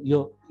व्यक्तिहरूलाई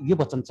यो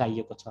वचन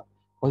चाहिएको छ।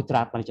 पवित्र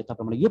आत्माले चाहिँ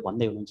तपाईँ मलाई यो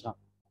भन्दै हुनुहुन्छ,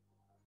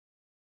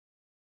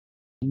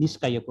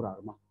 निस्का यो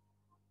कुराहरूमा,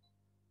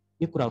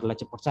 यो कुराहरूलाई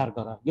चाहिँ प्रचार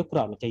गर। यो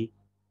कुराहरू चाहिँ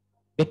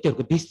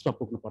व्यक्तिहरूको बीचमा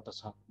पुग्नु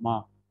पर्दछ।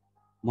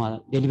 म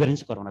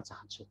डेलिभरेन्स गराउन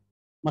चाहन्छु,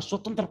 म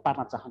स्वतन्त्र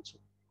पार्न चाहन्छु।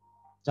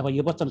 जब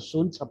यो वचन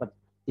सुन्छ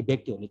ती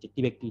व्यक्तिहरूले चाहिँ,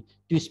 ती व्यक्ति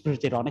त्यो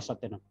स्पिरिट चाहिँ रहनै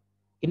सक्दैन,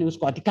 किनभने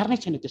उसको अधिकार नै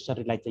छैन त्यो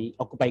शरीरलाई चाहिँ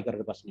अकुपाई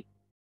गरेर बस्ने।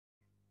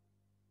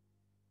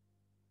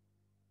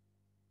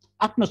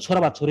 आफ्नो छोरा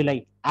वा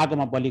छोरीलाई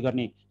आगोमा बलि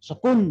गर्ने,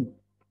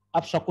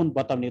 अपशकुन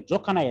बताउने,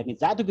 जोखाना हेर्ने,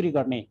 जादुगिरी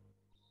गर्ने,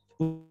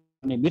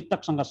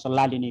 मृतकसँग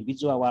सल्लाह लिने,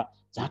 बिजुवा वा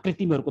झाँक्री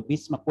तिमीहरूको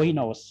बीचमा कोही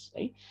नहोस्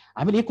है।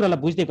 हामीले यो कुरालाई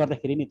बुझ्दै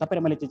गर्दाखेरि नि तपाईँ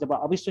र मैले चाहिँ जब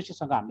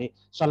अविश्वासीसँग हामीले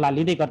सल्लाह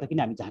लिँदै गर्दाखेरि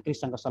हामी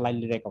झाँक्रीसँग सल्लाह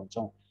लिइरहेका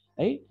हुन्छौँ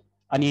है।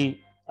 अनि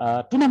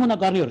टुनामुना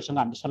गर्नेहरूसँग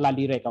हामीले सल्लाह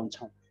लिइरहेका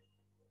हुन्छौँ।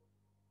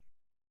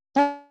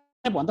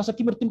 भन्दछ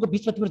तिम्रो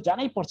बिचमा तिम्रो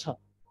जानै पर्छ।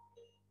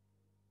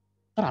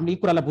 तर हामीले यो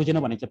कुरालाई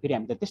बुझेनौँ भने चाहिँ फेरि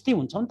हामी त त्यस्तै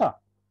हुन्छौँ नि त।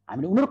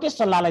 हामीले उनीहरूकै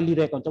सल्लाहलाई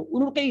लिइरहेको हुन्छौँ,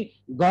 उनीहरूकै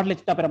गरले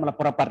चाहिँ तपाईँ मलाई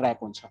प्रभाव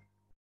पारिरहेको हुन्छ।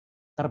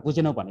 तर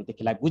बुझेनौँ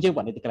भनेदेखिलाई बुझ्यौँ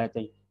भनेदेखिलाई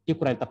चाहिँ त्यो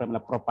कुराले तपाईँ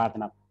मलाई प्रभाव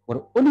पार्दैन। बरु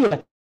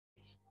उनीहरूलाई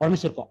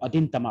परमेश्वरको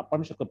अधीनतामा,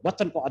 परमेश्वरको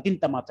वचनको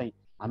अधीनतामा चाहिँ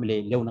हामीले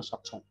ल्याउन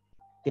सक्छौँ।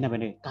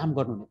 किनभने काम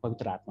गर्नुहुने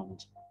पवित्र आत्मा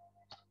हुन्छ।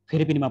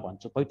 फेरि पनि म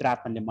भन्छु, पवित्र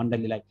आत्माले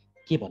मण्डलीलाई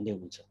के भन्दै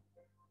हुनुहुन्छ?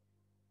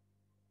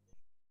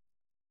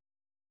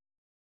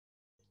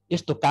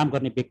 यस्तो काम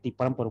गर्ने व्यक्ति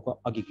परमप्रभुको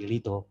अघि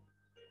घृणित हो।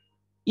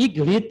 यी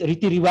घृणित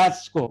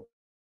रीतिरिवाजको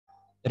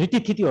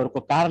रीतिथितिहरूको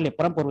कारणले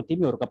परमप्रभु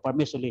तिमीहरूको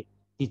परमेश्वरले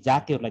ती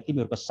जातिहरूलाई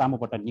तिमीहरूको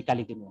सामुबाट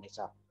निकालिदिनु हुनेछ।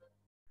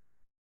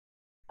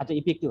 आज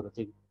यी व्यक्तिहरू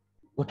चाहिँ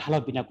गोठाला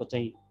बिनाको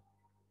चाहिँ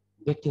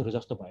व्यक्तिहरू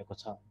जस्तो भएको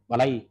छ।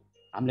 मलाई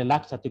हामीलाई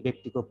लाग्छ त्यो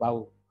व्यक्तिको बाउ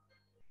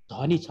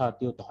धनी छ,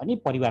 त्यो धनी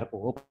परिवारको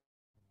हो,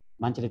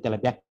 मान्छेले त्यसलाई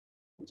व्याख्या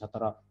हुन्छ।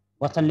 तर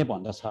वचनले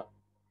भन्दछ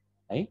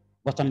है,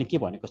 वचनले के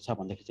भनेको छ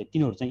भन्दाखेरि चाहिँ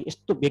तिनीहरू चाहिँ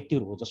यस्तो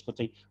व्यक्तिहरू हो जसको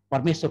चाहिँ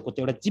परमेश्वरको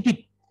चाहिँ एउटा जीवित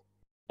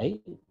है,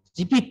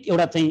 जीवित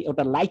एउटा चाहिँ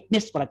एउटा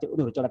लाइटनेसबाट चाहिँ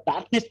उनीहरू चाहिँ एउटा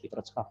डार्कनेस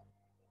भित्र छ।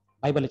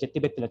 बाइबलले चाहिँ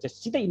त्यो व्यक्तिलाई चाहिँ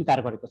सिधै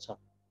इन्कार गरेको छ,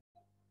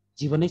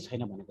 जीवनै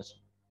छैन भनेको छ।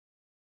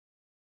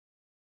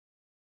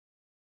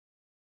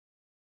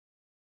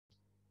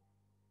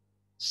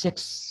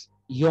 सेक्स,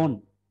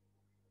 यौन,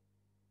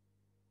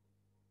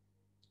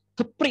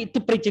 थुप्रै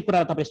चाहिँ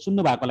कुराहरू तपाईँ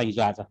सुन्नु भएको होला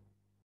हिजो आज।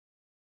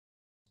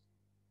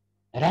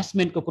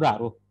 ह्यारासमेन्टको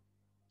कुराहरू,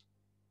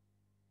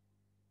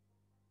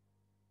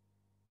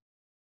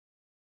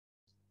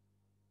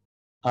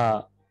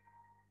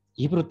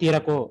 हिब्रू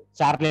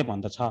 13:4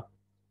 भन्दछ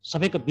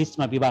सबैको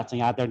बीचमा विवाह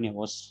चाहिँ आदरणीय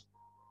होस्,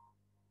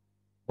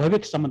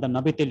 वैवाहिक सम्बन्ध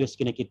नबितेलियोस्,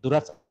 किनकि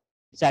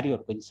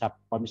दुराचारीहरूको हिसाब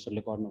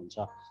परमेश्वरले गर्नुहुन्छ।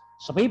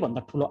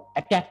 सबैभन्दा ठुलो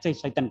एट्याक चाहिँ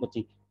शैतानको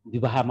चाहिँ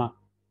विवाहमा,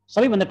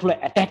 सबैभन्दा ठुलो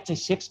एट्याक चाहिँ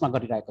सेक्समा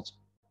गरिरहेको छ,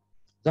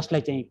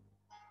 जसलाई चाहिँ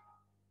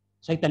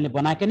शैतानले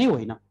बनाएकै नै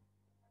होइन।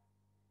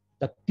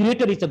 The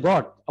creator is a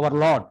God, our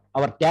lord,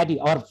 our daddy,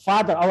 our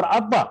father, our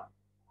अब्बा।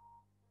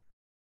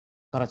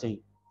 तर चाहिँ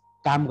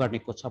काम गर्ने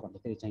को छ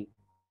भन्दाखेरि चाहिँ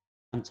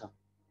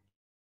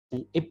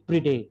एभ्री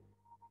डे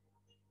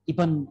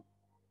इभन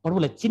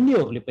प्रभुलाई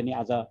चिन्नेहरूले पनि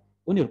आज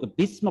उनीहरूको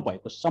बिचमा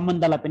भएको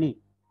सम्बन्धलाई पनि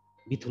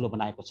बिथुलो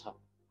बनाएको छ।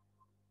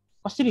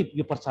 कसरी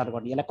यो प्रचार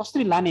गर्ने, यसलाई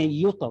कसरी लाने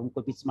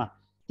युथहरूको बिचमा,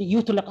 ती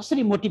युथहरूलाई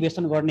कसरी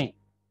मोटिभेसन गर्ने,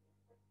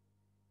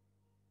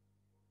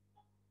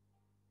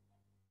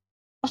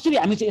 कसरी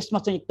हामी चाहिँ यसमा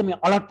चाहिँ एकदमै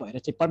अलर्ट भएर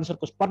चाहिँ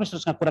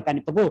परमेश्वरसँग कुराकानी,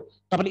 प्रभु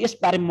तपाईँले यस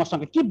बारेमा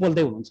मसँग के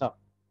बोल्दै हुनुहुन्छ?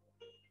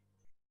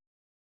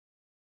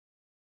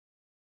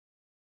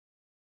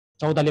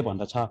 14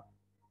 भन्दछ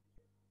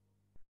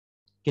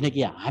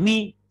किनकि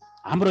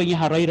हाम्रो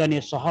यहाँ रहिरहने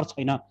सहर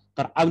छैन,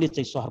 तर आउने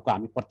चाहिँ सहरको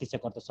हामी प्रतीक्षा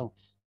गर्दछौँ।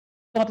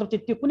 मतलब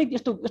चाहिँ त्यो कुनै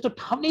यस्तो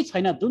ठाउँ नै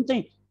छैन जुन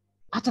चाहिँ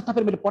आज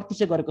तपाईँ मैले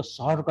प्रतीक्षा गरेको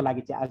सहरको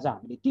लागि चाहिँ आज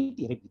हामीले त्यति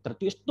धेरै भित्र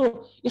त्यो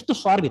यस्तो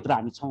सहरभित्र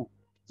हामी छौँ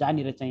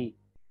जहाँनिर चाहिँ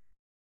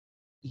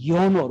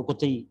यौनहरूको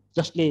चाहिँ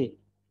जसले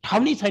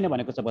ठाउँ नै छैन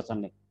भनेको छ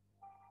वचनले।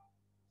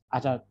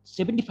 आज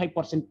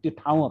 75% त्यो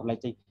ठाउँहरूलाई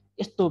चाहिँ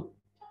त्यस्तो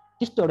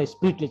एउटा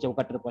स्पिरिटले चाहिँ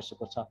उकाटेर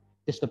बसेको छ।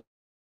 त्यसको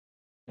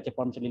चाहिँ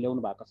परमेश्वरले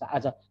ल्याउनु भएको छ।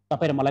 आज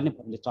तपाईँ र मलाई नै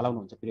परमेश्वरले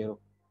चलाउनुहुन्छ। प्रियहरू,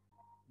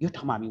 यो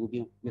ठाउँमा हामी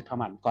उभियौँ, यो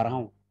ठाउँमा हामी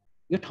कराउँ,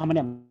 यो ठाउँमा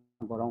नै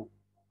हामी गरौँ।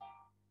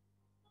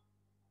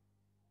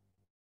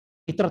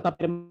 भित्र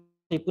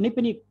तपाईँ कुनै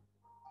पनि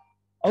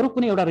अरू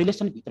कुनै एउटा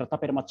रिलेसनभित्र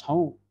तपाईँ र म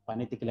छौँ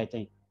भनेदेखिलाई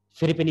चाहिँ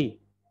फेरि पनि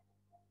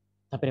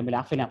तपाईँ मैले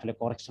आफैले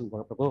करेक्सन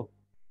गर्नुको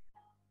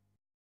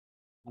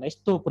मलाई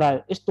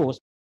यस्तो होस्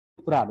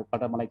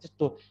कुराहरूबाट मलाई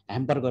त्यस्तो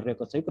ह्याम्पर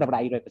गरिरहेको छ, यो कुराबाट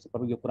आइरहेको छ,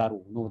 प्रभु यो कुराहरू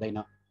हुनु हुँदैन,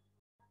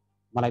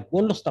 मलाई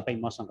बोल्नुहोस् तपाईँ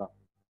मसँग।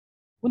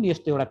 कुन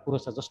यस्तो एउटा कुरो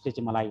छ जसले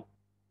चाहिँ मलाई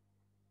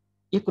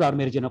यो कुराहरू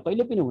मेरो जीवनमा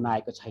कहिले पनि हुन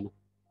आएको छैन,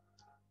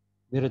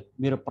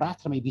 मेरो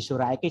प्रार्थनामा यो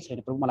विषयहरू आएकै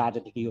छैन। प्रभु मलाई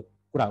आजदेखि यो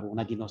कुराहरू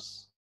हुन दिनुहोस्,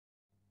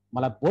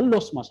 मलाई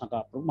बोल्नुहोस् मसँग।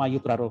 प्रभु म यो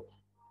कुराहरू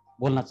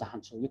बोल्न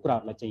चाहन्छु। यो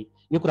कुराहरूलाई चाहिँ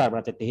यो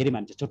कुराहरूबाट चाहिँ धेरै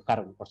मान्छे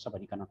छुटकारा हुनुपर्छ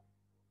भनिकन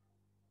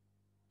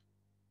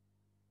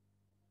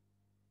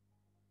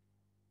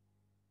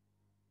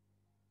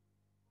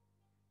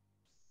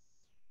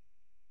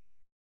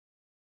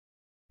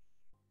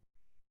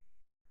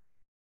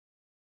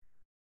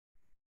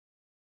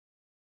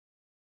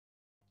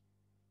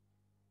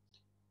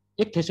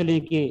एक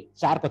थेसलोनिके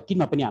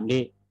 4:3 पनि हामीले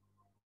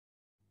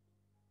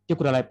त्यो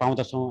कुरालाई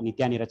पाउँदछौँ। अनि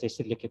त्यहाँनिर चाहिँ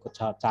यसरी लेखेको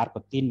छ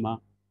 4:3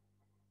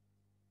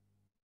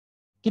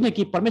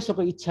 किनकि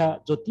परमेश्वरको इच्छा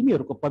जो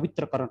तिमीहरूको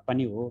पवित्रकरण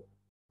पनि हो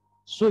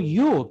सो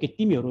यो हो कि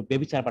तिमीहरू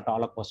व्यभिचारबाट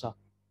अलग बस।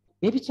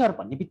 व्यभिचार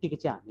भन्ने बित्तिकै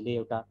चाहिँ हामीले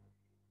एउटा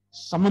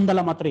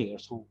सम्बन्धलाई मात्रै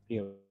हेर्छौँ।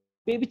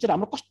 व्यभिचार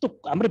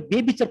हाम्रो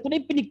व्यभिचार कुनै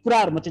पनि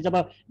कुराहरूमा चाहिँ जब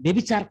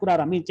व्यभिचार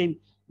कुराहरू हामी चाहिँ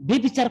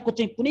व्यभिचारको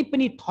चाहिँ कुनै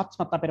पनि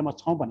थट्समा तपाईँ र म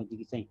छौँ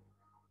भनेदेखि चाहिँ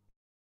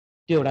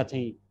त्यो एउटा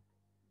चाहिँ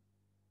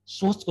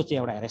सोचको चाहिँ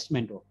एउटा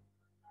हेरेसमेन्ट हो।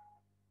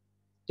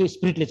 त्यो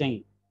स्पिरिटले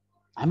चाहिँ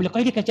हामीले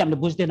कहिलेकाहीँ चाहिँ हामीले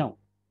बुझ्दैनौँ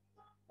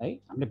है।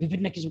 हामीले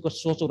विभिन्न किसिमको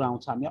सोचहरू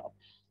आउँछ। हामी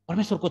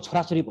परमेश्वरको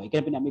छोराछोरी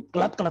भइकन पनि हामी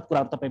गलत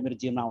कुराहरू तपाईँ मेरो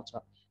जीवनमा आउँछ,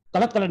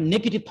 गलत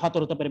नेगेटिभ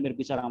थटहरू तपाईँ मेरो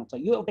विचार आउँछ।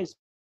 यो एउटा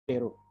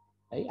स्पिरिट हो।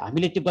 है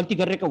हामीले त्यो गल्ती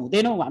गरेका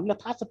हुँदैनौँ हामीलाई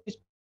थाहा छ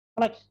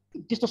त्यसलाई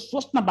त्यस्तो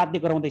सोच्न बाध्य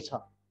गराउँदैछ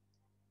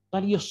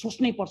तर यो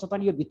सोच्नै पर्छ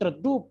तर यो भित्र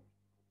डुब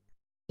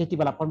त्यति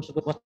बेला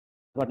परमेश्वरको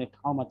वचन गर्ने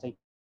ठाउँमा चाहिँ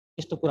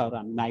यस्तो कुराहरू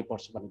हामीमा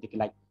आइपर्छ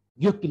भनेदेखिलाई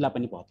यो किल्ला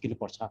पनि भत्किनु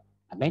पर्छ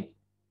हामीलाई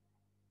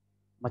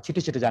म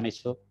छिटो छिटो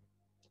जानेछु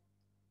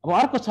अब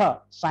अर्को छ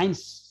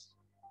साइन्स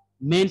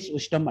मेन्स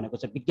विस्डम भनेको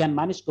छ विज्ञान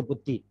मानिसको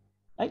बुद्धि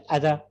है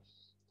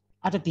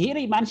आज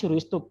धेरै मानिसहरू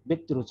यस्तो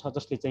व्यक्तिहरू छ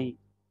जसले चाहिँ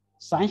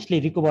साइन्सले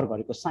रिकभर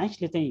गरेको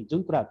साइन्सले चाहिँ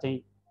जुन कुरा चाहिँ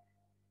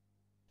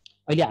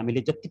अहिले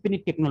हामीले जति पनि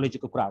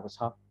टेक्नोलोजीको कुराहरू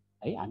छ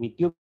है हामी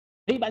त्यो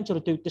धेरै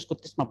मान्छेहरू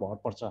त्यसमा भर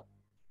पर्छ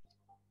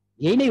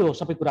यही नै हो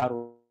सबै कुराहरू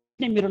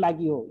नै मेरो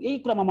लागि हो यही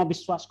कुरामा म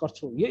विश्वास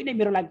गर्छु यही नै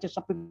मेरो लागि चाहिँ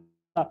सबै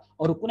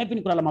अरू कुनै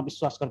पनि कुरालाई म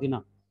विश्वास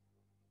गर्दिनँ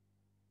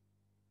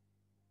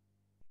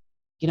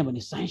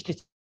किनभने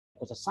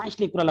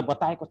साइन्सले कुरालाई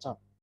बताएको छ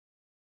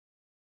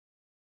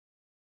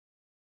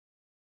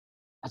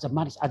आज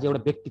मानिस आज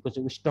एउटा व्यक्तिको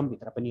चाहिँ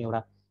विस्डमभित्र पनि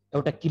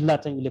एउटा किल्ला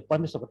चाहिँ उसले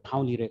परमेश्वरको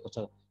ठाउँ लिइरहेको छ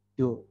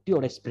त्यो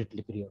एउटा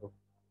स्पिरिटले प्रियहरू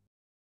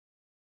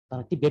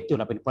तर ती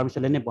व्यक्तिहरूलाई पनि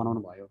परमेश्वरले नै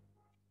बनाउनु भयो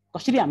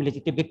कसरी हामीले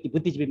चाहिँ त्यो व्यक्ति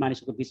बुद्धिजीवी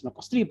मानिसहरूको बिचमा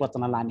कसरी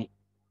वचन लाने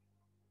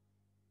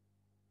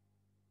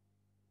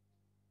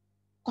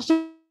कसरी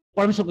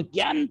परमेश्वरको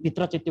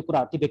ज्ञानभित्र चाहिँ त्यो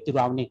कुरा ती व्यक्तिहरू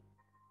आउने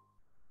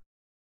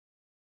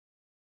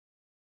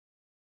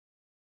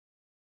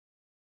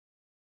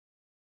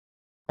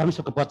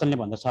परमेश्वरको वचनले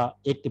भन्दछ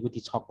 1 तिमोथी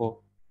 6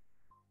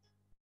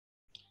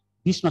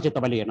 20 मा चाहिँ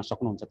तपाईले हेर्न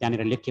सक्नुहुन्छ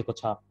त्यहाँनिर लेखिएको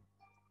छ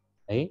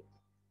है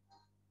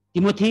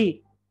तिमोथी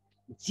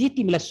जे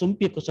तिमीलाई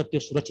सुम्पिएको छ त्यो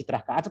सुरक्षित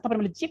राख आज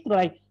तपाईले जे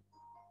कुरालाई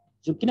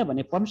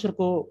किनभने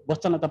परमेश्वरको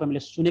वचनलाई तपाईले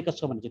सुनेको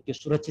छ भने चाहिँ त्यो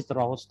सुरक्षित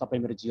रहोस् तपाई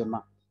मेरो जीवनमा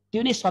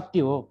त्यो नै सत्य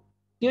हो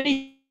त्यो नै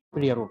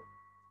प्रिय हो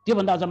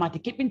त्योभन्दा अझ माथि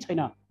केही पनि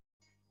छैन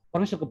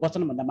परमेश्वरको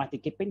वचनभन्दा माथि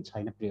केही पनि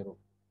छैन प्रिय हो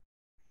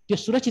त्यो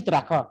सुरक्षित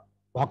राख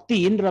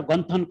भक्तिहीन र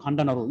गन्थन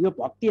खण्डनहरू यो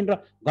भक्तिहीन र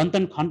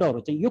गन्थन खण्डहरू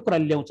चाहिँ यो कुरा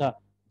ल्याउँछ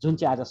जुन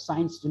चाहिँ आज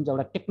साइन्स जुन चाहिँ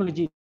एउटा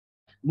टेक्नोलोजी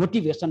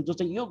मोटिभेसन जो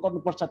चाहिँ यो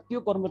गर्नुपर्छ त्यो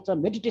गर्नुपर्छ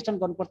मेडिटेसन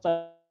गर्नुपर्छ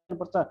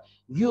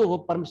यो हो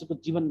परमेश्वरको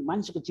जीवन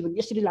मानिसको जीवन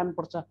यसरी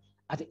लानुपर्छ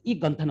आज यी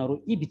गन्थनहरू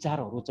यी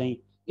विचारहरू चाहिँ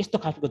यस्तो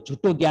खालको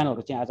झुटो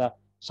ज्ञानहरू चाहिँ आज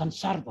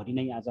संसारभरि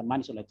नै आज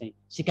मानिसहरूलाई चाहिँ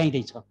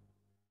सिकाइँदैछ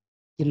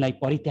तिनलाई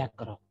परित्याग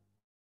गर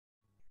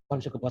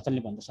परमेश्वरको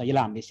वचनले भन्दछ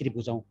यसलाई हामीले यसरी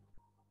बुझौँ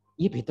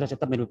यी भित्र चाहिँ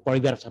तपाईँ मेरो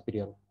परिवार छ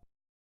प्रियहरू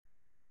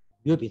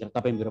यो भित्र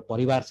तपाईँ मेरो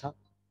परिवार छ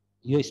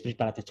यो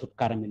स्पिरिटबाट चाहिँ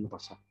छुटकारा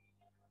मिल्नुपर्छ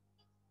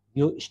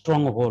यो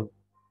स्ट्रङ होल्ड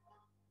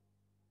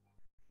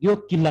यो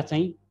किल्ला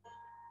चाहिँ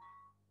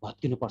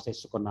भत्किनुपर्छ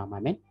यसको नाममा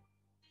आमेन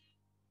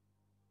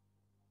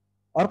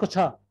अर्को छ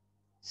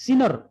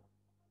सिनर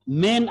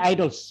मेन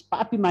आइडल्स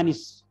पापी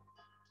मानिस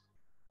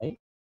है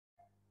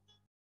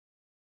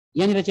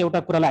यहाँनिर चाहिँ एउटा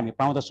कुरालाई हामी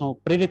पाउँदछौँ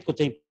प्रेरितको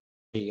चाहिँ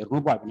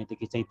हेर्नुभयो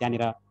भनेदेखि चाहिँ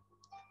त्यहाँनिर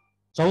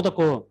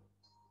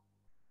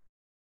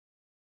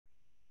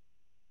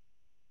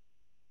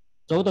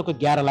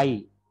 14:11 लाई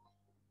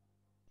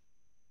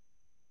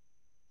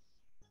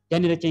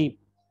त्यहाँनिर चाहिँ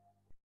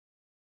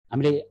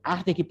हामीले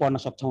 8 देखि पढ्न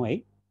सक्छौँ है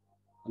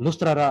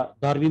लुस्त्रा र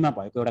डर्बीमा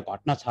भएको एउटा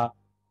घटना छ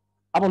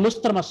अब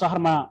लुस्त्रमा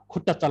शहरमा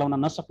खुट्टा चलाउन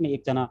नसक्ने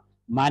एकजना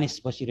मानिस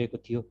बसिरहेको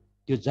थियो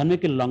त्यो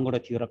जन्मेकै लङ्गडो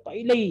थियो र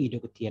कहिल्यै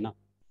हिँडेको थिएन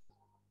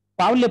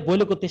पाउलले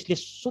बोलेको त्यसले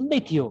सुन्दै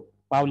थियो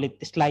पाउलले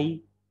त्यसलाई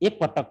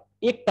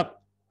एकटक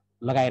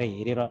लगाएर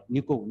हेरेर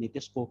निको हुने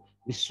त्यसको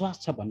विश्वास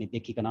छ भन्ने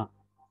देखिकन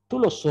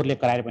ठुलो स्वरले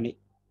कराएर भने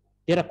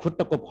तेरा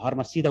खुट्टाको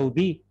भरमा सिधा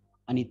उभि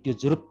अनि त्यो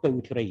जुरुक्क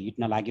उठेर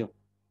हिँड्न लाग्यो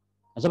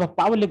जब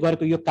पावलले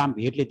गरेको यो काम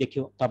भेटले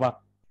देख्यो तब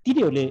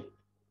तिनीहरूले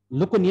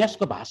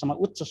लुकोनियासको भाषामा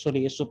उच्च स्वरले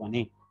यसो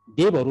भने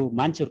देवहरू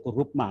मान्छेहरूको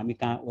रूपमा हामी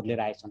कहाँ ओर्लेर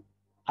आएछन्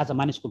आज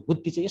मानिसको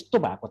बुद्धि चाहिँ यस्तो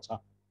भएको छ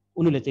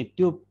उनीहरूले चाहिँ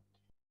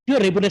त्यो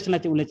रेभुलेसनलाई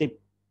चाहिँ उनले चाहिँ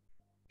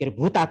के अरे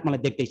भूत आत्मालाई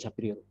देख्दैछ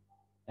प्रियहरू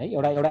है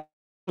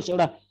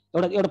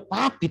एउटा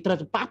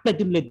पापभित्र पापलाई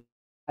तिमीले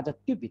आज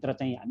त्यो भित्र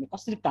चाहिँ हामी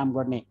कसरी काम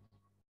गर्ने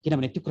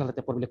किनभने त्यो कुरालाई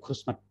चाहिँ प्रभुले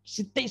क्रुसमा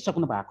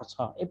सिद्धाइसक्नु भएको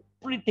छ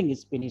एभ्रिथिङ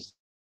इज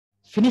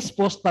फिनिश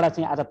पोस्टबाट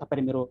चाहिँ आज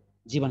तपाईँ मेरो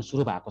जीवन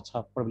सुरु भएको छ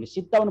प्रभुले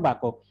सिद्धाउनु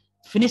भएको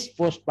फिनिश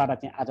पोस्टबाट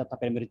चाहिँ आज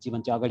तपाईँ मेरो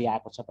जीवन चाहिँ अगाडि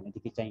आएको छ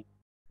भनेदेखि चाहिँ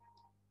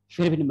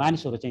फेरि पनि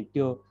मानिसहरू चाहिँ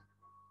त्यो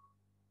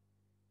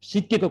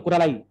सिद्धिएको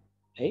कुरालाई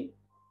है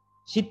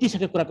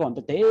सिद्धिसकेको कुराको अन्त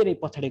धेरै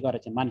पछाडि गएर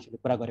चाहिँ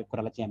मानिसहरूले कुरा गरेको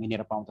कुरालाई चाहिँ हामी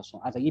लिएर पाउँदछौँ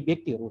आज यी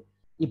व्यक्तिहरू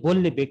यी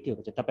बोल्ने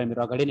व्यक्तिहरू चाहिँ तपाईँ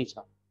मेरो अगाडि नै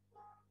छ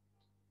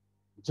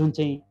जुन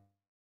चाहिँ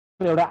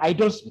एउटा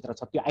आइडल्स भित्र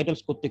छ त्यो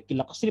आइडल्सको त्यो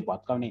किल्ला कसरी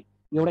भत्काउने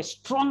एउटा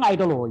स्ट्रङ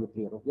आइडल हो यो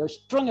प्रियहरू यो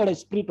स्ट्रङ एउटा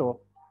स्पिरिट हो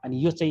अनि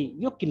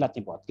यो किल्ला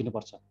चाहिँ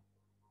भत्किनुपर्छ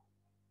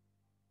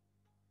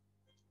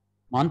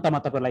म अन्तमा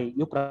तपाईँलाई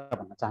यो कुरा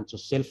भन्न चाहन्छु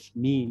सेल्फ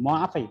मी म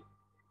आफै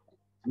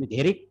हामी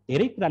धेरै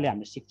धेरै कुराले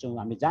हामी सिक्छौँ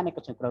हामी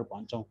जानेका छौँ कुराहरू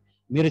भन्छौँ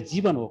मेरो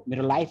जीवन हो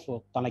मेरो लाइफ हो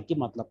तँलाई के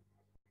मतलब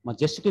म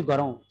जेसुकै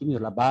गरौँ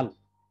तिमीहरूलाई बाल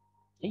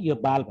है यो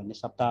बाल भन्ने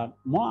शब्द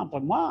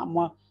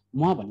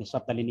म भन्ने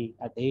शब्दले नि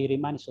धेरै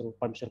मानिसहरू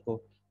परमेश्वरको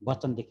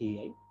वचनदेखि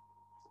है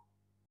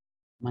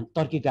मन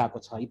तर्की गएको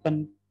छ इपन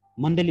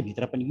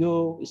मण्डलीभित्र पनि यो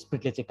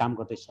स्पिरिटले चाहिँ काम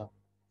गर्दैछ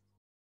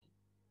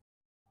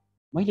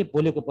मैले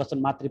बोलेको वचन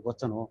मात्रै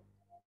वचन हो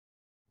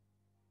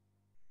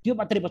त्यो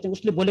मात्रै वचन,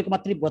 उसले बोलेको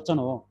मात्रै वचन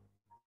हो,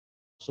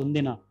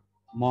 सुन्दैन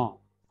म,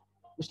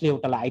 उसले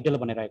एउटालाई आइडल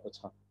बनाइरहेको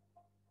छ।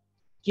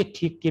 के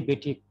ठिक के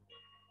बेठिक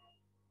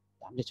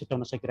हामीले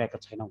छुट्याउन सकिरहेका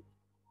छैनौँ।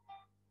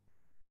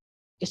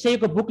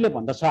 यसैको बुकले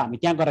भन्दछ, हामी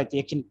त्यहाँ गएर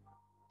चाहिँ एकछिन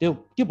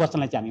त्यो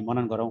वचनलाई चाहिँ हामी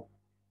मनन गरौँ।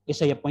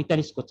 यसै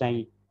 45 को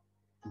चाहिँ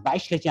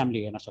 22 ले चाहिँ हामीले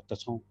हेर्न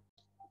सक्दछौँ।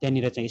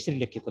 त्यहाँनिर चाहिँ यसरी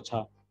लेखिएको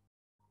छ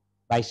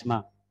 22 मा,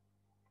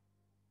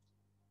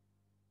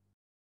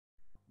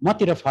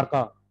 मतिर फर्क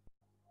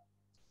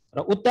र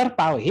उद्धार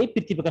पाओ हे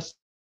पृथ्वीका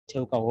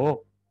छेउका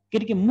हो,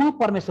 किनकि म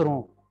परमेश्वर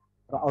हुँ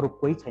र अरू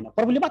कोही छैन।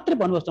 प्रभुले मात्रै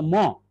भन्नुहोस् म,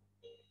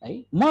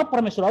 है, म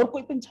परमेश्वर, अरू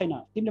कोही पनि छैन।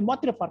 तिमीले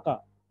मतिर फर्क,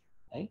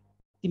 है,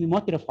 तिमी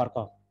मतिर फर्क,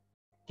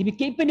 तिमी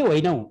केही पनि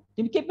होइनौ,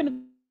 तिमी केही पनि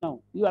होइनौ,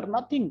 you are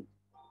nothing,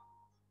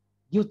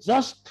 you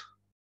just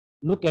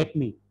look at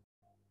me.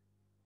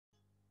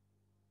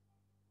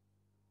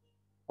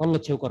 पल्लो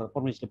छेउको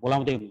परमेश्वरले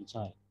बोलाउँदै हुनुहुन्छ,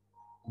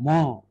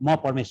 म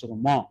परमेश्वर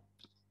हुँ, म,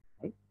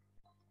 है।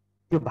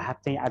 त्यो भाग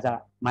चाहिँ आज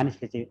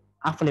मानिसले चाहिँ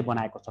आफूले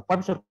बनाएको छ।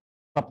 परमेश्वर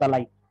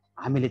शब्दलाई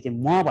हामीले चाहिँ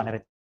म भनेर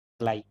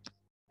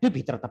त्यो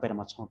भित्र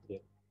तपाईहरुमा छौँ।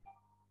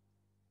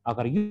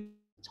 अगर यो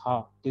छ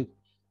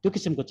त्यो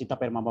किसिमको चाहिँ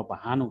तपाईहरुमा म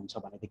बहानुहुन्छ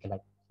भनेदेखिलाई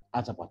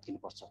आज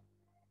भत्किनुपर्छ।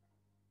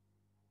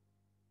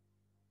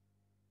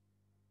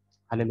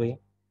 हालेलुया।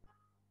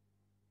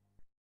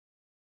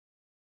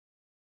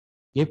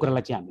 यो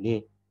कुरालाई चाहिँ हामीले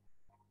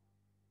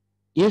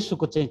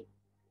येशूको चाहिँ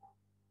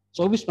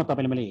 24 मा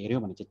तपाईले मैले हेर्यो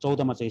भने चाहिँ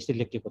 14 मा चाहिँ यसरी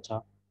लेखिएको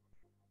छ,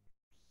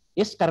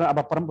 यसकारण अब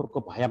परमप्रभुको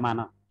भय मान,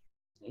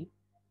 है,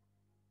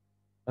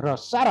 र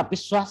सारा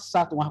विश्वास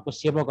साथ उहाँको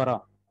सेवा गर।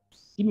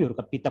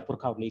 तिमीहरूका पिता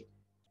पुर्खाहरूले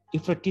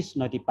युफ्रेटिस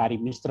नदी पारी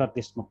मिस्र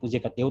देशमा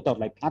पूजेका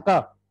देवताहरूलाई फ्याँक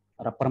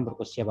र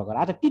परमप्रभुको सेवा गर।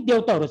 आज ती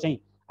देवताहरू चाहिँ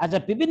आज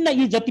विभिन्न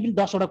यी जति पनि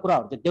 10 वटा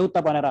कुराहरू चाहिँ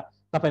देवता बनेर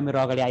तपाईँ मेरो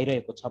अगाडि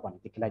आइरहेको छ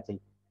भनेदेखिलाई चाहिँ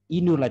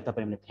यिनीहरूलाई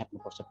तपाईले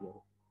फ्याँक्नुपर्छ।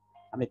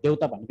 हामीले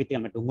देवता भन्ने बित्तिकै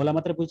हामी ढुङ्गोलाई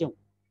मात्रै बुझ्यौँ,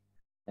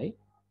 है,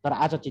 तर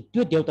आज चाहिँ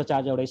त्यो देवता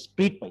चाहिँ आज एउटा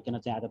स्पिरिट भइकन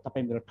चाहिँ आज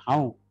तपाईँ मेरो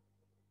ठाउँ,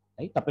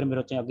 है, तपाईँ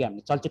मेरो चाहिँ अघि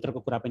हामीले चलचित्रको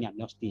कुरा पनि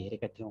हामीले अस्ति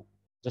हेरेका थियौँ,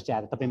 जस्तै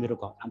आज तपाईँ मेरो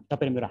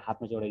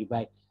हातमा चाहिँ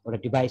एउटा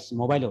डिभाइस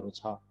मोबाइलहरू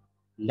छ,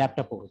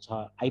 ल्यापटपहरू छ,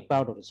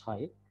 आइप्याडहरू छ,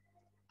 है।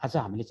 आज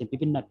हामीले चाहिँ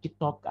विभिन्न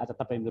टिकटक, आज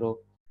तपाईँ मेरो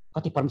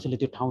कति परमेश्वरले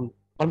त्यो ठाउँ,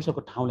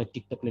 परमेश्वरको ठाउँलाई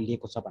टिकटकले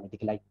लिएको छ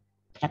भनेदेखिलाई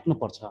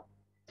फ्याँक्नुपर्छ।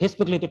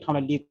 फेसबुकले त्यो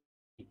ठाउँलाई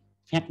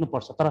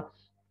फ्याँक्नुपर्छ। तर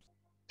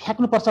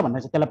फ्याँक्नुपर्छ भन्दा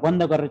चाहिँ त्यसलाई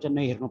बन्द गरेर चाहिँ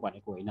नहेर्नु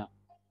भनेको होइन,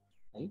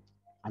 है।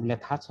 हामीलाई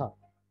थाहा छ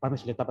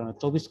परमेश्वरले तपाईलाई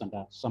 24 घण्टा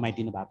समय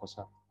दिनुभएको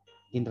छ।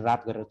 दिन र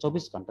रात गरेर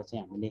 24 घण्टा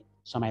चाहिँ हामीले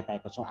समय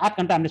पाएको छौँ। 8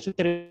 घण्टा हामीले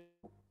सुतेर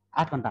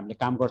 8 घण्टा हामीले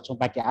काम गर्छौँ,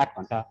 बाँकी 8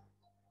 घण्टा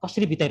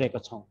कसरी बिताइरहेका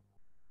छौँ।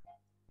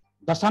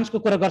 दशांशको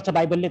कुरा गर्छ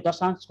बाइबलले,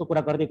 दशांशको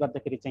कुरा गर्दै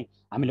गर्दाखेरि चाहिँ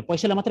हामीले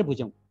पैसालाई मात्रै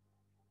बुझ्यौँ,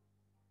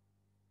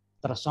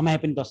 तर समय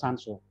पनि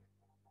दशांश हो,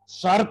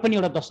 सर पनि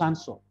एउटा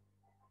दशांश हो,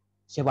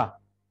 सेवा।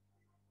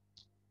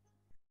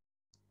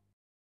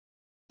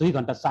 2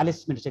 घण्टा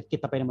 40 मिनट चाहिँ के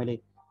तपाईँ मैले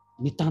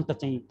नितान्त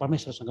चाहिँ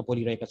परमेश्वरसँग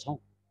बोलिरहेका छौँ,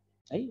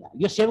 है।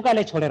 यो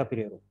सेवकालाई छोडेर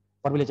फेरिहरू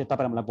प्रभुले चाहिँ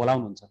तपाईँ मलाई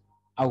बोलाउनुहुन्छ,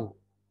 आऊ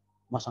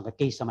मसँग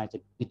केही समय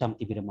चाहिँ बिताउँ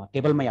तिमी र म,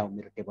 टेबलमै आऊ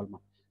मेरो टेबलमा।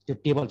 त्यो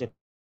टेबल चाहिँ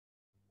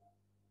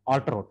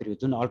अल्टर हो, फेरि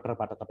जुन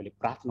अल्टरबाट तपाईँले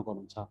प्रार्थना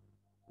गर्नुहुन्छ,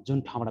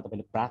 जुन ठाउँबाट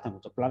तपाईँले प्रार्थना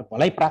गर्नुहुन्छ,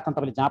 भलै प्रार्थना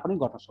तपाईँले जहाँ पनि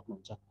गर्न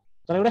सक्नुहुन्छ,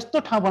 तर एउटा यस्तो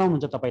ठाउँ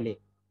बनाउनुहुन्छ तपाईँले,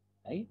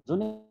 है,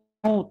 जुन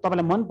ठाउँ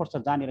तपाईँलाई मनपर्छ,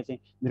 जहाँनिर चाहिँ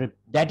मेरो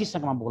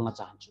ड्याडीसँग म बोल्न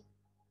चाहन्छु।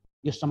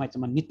 यो समय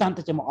चाहिँ म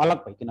नितान्त चाहिँ म अलग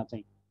भइकन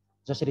चाहिँ,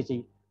 जसरी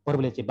चाहिँ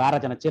प्रभुले चाहिँ 12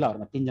 जना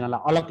चेलाहरूमा 3 जनालाई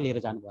अलग लिएर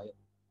जानुभयो।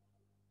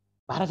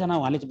 12 जना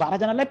उहाँले चाहिँ 12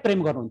 जनालाई प्रेम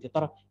गर्नुहुन्थ्यो,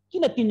 तर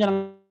किन 3 जना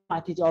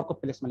माथि चाहिँ अर्को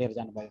प्लेसमा लिएर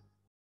जानुभयो?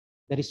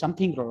 देयर इज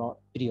समथिङ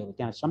प्रियहरू,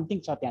 त्यहाँ समथिङ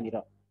छ त्यहाँनिर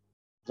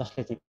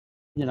जसले चाहिँ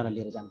 3 जनालाई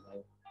लिएर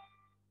जानुभयो।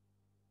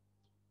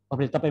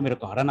 प्रभुले तपाईँ मेरो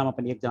घरनामा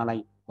पनि 1 जनालाई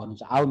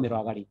भन्नुहुन्छ, आऊ मेरो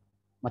अगाडि,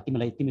 म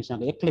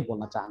तिमीसँग एक्लै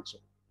बोल्न चाहन्छु।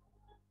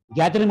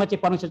 ग्यादरिङमा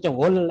चाहिँ परमेश्वर चाहिँ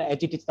होल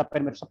एजिटिज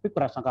तपाईँ मेरो सबै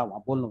कुरासँग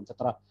उहाँ बोल्नुहुन्छ,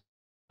 तर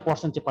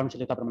पर्सन चाहिँ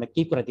परमेश्वरले तपाईँलाई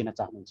केही कुरा दिन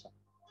चाहनुहुन्छ।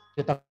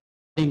 त्यो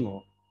तपाईँ हो,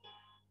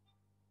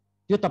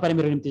 त्यो तपाईँ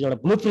मेरो निम्ति एउटा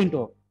ब्लुप्रिन्ट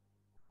हो।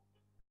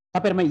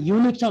 तपाईहरुमा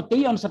युनिक छ,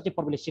 त्यही अनुसार चाहिँ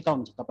प्रभुले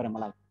सिकाउनुहुन्छ तपाईँ र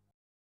मलाई।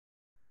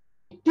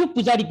 त्यो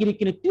पुजारीगिरी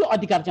किन त्यो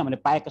अधिकार चाहिँ हामीले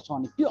पाएका छौँ,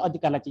 अनि त्यो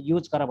अधिकारलाई चाहिँ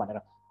युज गर भनेर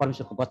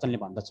परमेश्वरको वचनले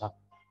भन्दछ।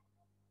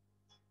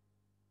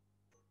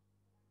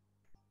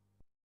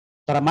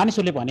 तर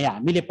मानिसहरूले भने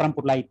हामीले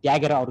परमप्रभुलाई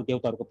त्यागेर अरू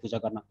देवताहरूको पूजा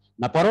गर्न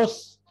नपरोस्,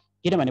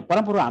 किनभने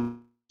परमप्रभु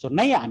हाम्रो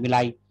नै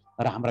हामीलाई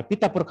र हाम्रा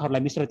पिता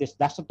पुर्खाहरूलाई मिश्र देश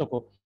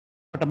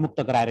दासत्वकोबाट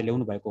मुक्त गराएर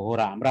ल्याउनु भएको हो,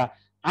 र हाम्रा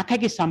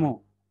आँखाकै सामु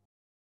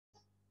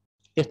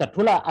त्यस्ता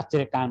ठुला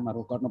आश्चर्य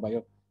कामहरू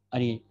गर्नुभयो।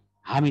 अनि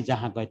हामी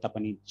जहाँ गए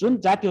तापनि, जुन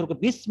जातिहरूको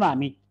बीचमा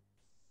हामी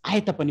आए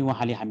तापनि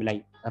उहाँले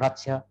हामीलाई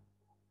रक्षा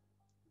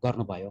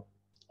गर्नुभयो,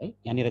 है।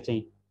 यहाँनिर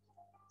चाहिँ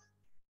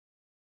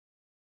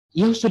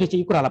येशूले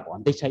चाहिँ यो कुरालाई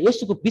भन्दैछ,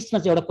 येशूको बीचमा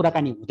चाहिँ एउटा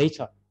कुराकानी हुँदैछ।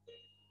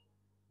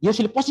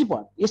 येशूले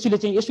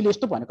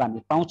यस्तो भनेको हामी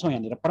पाउँछौँ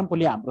यहाँनिर।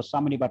 परमप्रभुले हाम्रो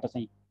सामुन्नेबाट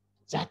चाहिँ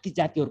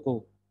जातिहरूको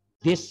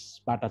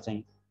देशबाट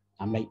चाहिँ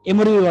हामीलाई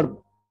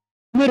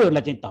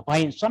एमोरीहरूलाई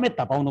चाहिँ समेत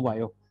धपाउनु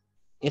भयो।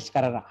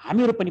 यसकारण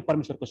हामीहरू पनि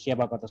परमेश्वरको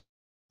सेवा गर्दछौँ।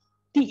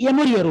 ती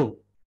एमोरीहरू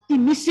ती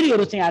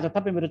मिश्रीहरू चाहिँ आज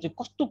तपाईँ मेरो चाहिँ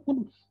कस्तो कुन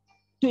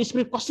त्यो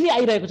स्पिरिट कसले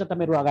आइरहेको छ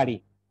तपाईँहरू अगाडि,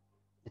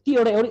 ती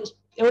एउटा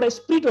एउटा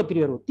स्पिरिट हो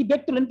प्रियहरू। ती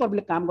व्यक्तिले पनि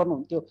प्रभुले काम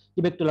गर्नुहुन्थ्यो,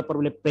 ती व्यक्तिलाई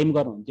प्रभुले प्रेम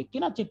गर्नुहुन्थ्यो।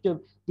 किन चाहिँ त्यो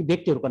ती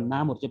व्यक्तिहरूको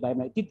नामहरू चाहिँ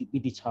बाइबलमा यति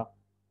विधि छ,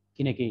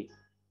 किनकि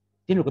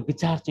तिनीहरूको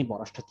विचार चाहिँ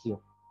भ्रष्ट थियो।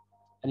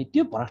 अनि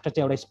त्यो भ्रष्ट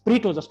चाहिँ एउटा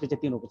स्पिरिट हो जसले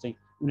चाहिँ तिनीहरूको चाहिँ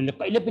उनीहरूले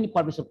कहिले पनि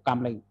परमेश्वरको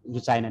कामलाई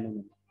रुचाएनन्।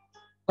 उनीहरूले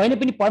कहिले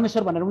पनि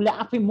परमेश्वर भनेर उनले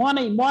आफै म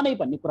नै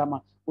भन्ने कुरामा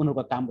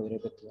उनीहरूको काम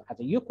भइरहेको थियो। आज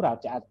यो कुरा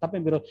चाहिँ आज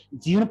तपाईँ मेरो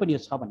जीवन पनि यो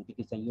छ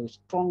भनेदेखि चाहिँ यो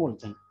स्ट्रङ होल्ड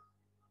चाहिँ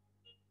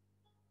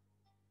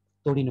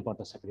तोडिनु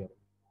पर्दछ प्रियहरू।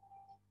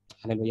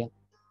 हालेलुया।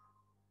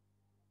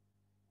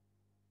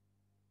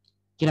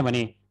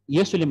 किनभने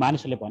येशूले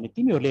मानिसहरूले भने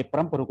तिमीहरूले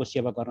परमप्रभुको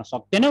सेवा गर्न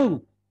सक्दैनौ,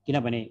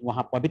 किनभने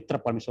उहाँ पवित्र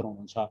परमेश्वर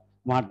हुनुहुन्छ,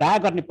 उहाँ दया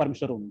गर्ने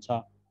परमेश्वर हुनुहुन्छ,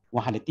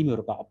 उहाँले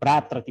तिमीहरूको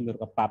अपराध र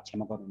तिमीहरूको पाप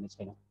क्षमा गर्नुहुने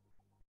छैन।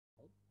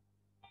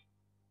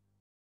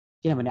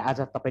 किनभने आज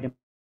तपाईँले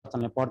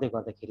वचनलाई पढ्दै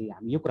गर्दाखेरि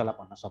हामी यो कुरालाई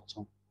भन्न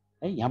सक्छौँ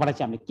है, यहाँबाट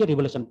चाहिँ हामीले के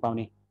रिभोल्युसन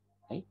पाउने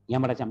है,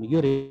 यहाँबाट चाहिँ हामीले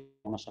यो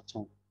पाउन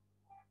सक्छौँ।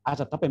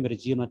 आज तपाईँ मेरो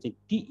जीवनमा चाहिँ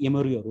ती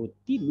एमोरीहरू,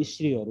 ती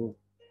मिश्रीहरू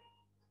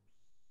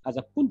आज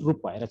कुन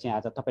रूप भएर चाहिँ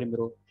आज तपाईँ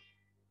मेरो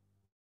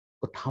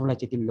ठाउँलाई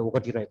चाहिँ तिमीले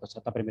ओगटिरहेको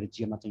छ, तपाईँ मेरो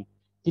जीवनमा चाहिँ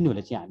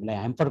तिनीहरूले चाहिँ हामीलाई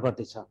ह्याम्पर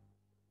गर्दैछ।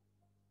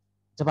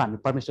 जब हामी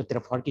परमेश्वरतिर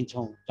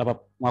फर्किन्छौँ, जब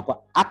उहाँको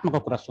आत्माको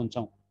कुरा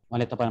सुन्छौँ,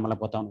 उहाँले तपाईँले मलाई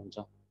बताउनुहुन्छ।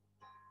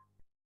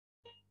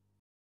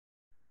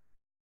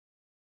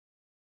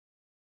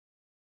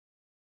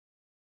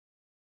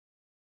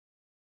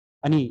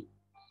 अनि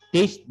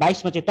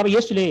 23-22 चाहिँ तब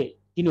येशूले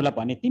तिनीहरूलाई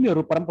भने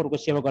तिमीहरू परमप्रभुको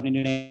सेवा गर्ने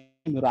निर्णय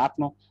तिमीहरू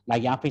आफ्नो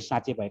लागि आफै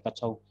साँचे भएका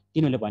छौ।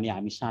 तिनीहरूले भने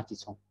हामी साँची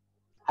छौँ।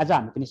 आज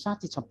हामी पनि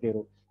साँची छौँ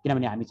प्रियहरू,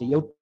 किनभने हामी चाहिँ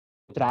एउटा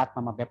पवित्र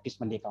आत्मामा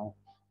ब्याप्टिस्ममा लिएका हौँ,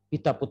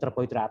 पिता पुत्र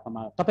पवित्र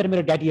आत्मामा। तपाईँ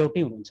मेरो ड्याडी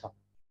एउटै हुनुहुन्छ,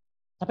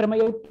 तपाईँमा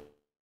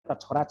एउटा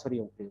छोराछोरी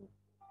हो प्रियहरू।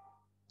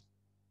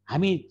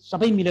 हामी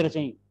सबै मिलेर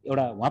चाहिँ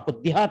एउटा उहाँको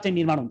देह चाहिँ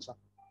निर्माण हुन्छ।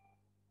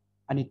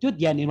 अनि त्यो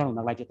देह निर्माण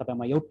हुनको लागि चाहिँ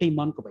तपाईँमा एउटै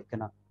मनको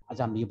भइकन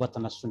आज हामीले यो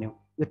वचनलाई सुन्यौँ,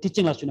 यो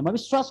टिचिङलाई सुन्यौँ। म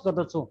विश्वास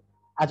गर्दछु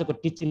आजको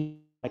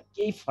टिचिङमा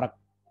केही फरक,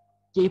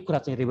 केही कुरा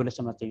चाहिँ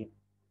रिभोल्युसनमा चाहिँ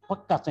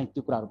पक्का चाहिँ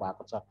त्यो कुराहरू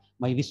भएको छ।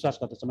 म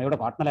विश्वास गर्दछु। म एउटा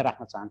घटनालाई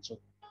राख्न चाहन्छु।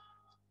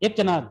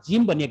 एकजना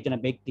जिम भन्ने एकजना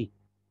व्यक्ति,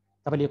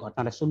 तपाईँले यो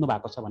घटनालाई सुन्नु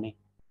भएको छ भने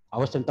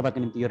अवश्य तपाईँको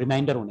निम्ति यो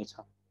रिमाइन्डर हुनेछ,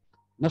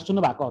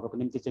 नसुन्नु भएकोहरूको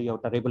निम्ति चाहिँ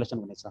एउटा रेभोल्युसन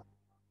हुनेछ।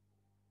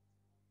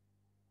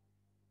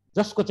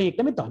 जसको चाहिँ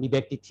एकदमै धनी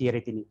व्यक्ति थिए अरे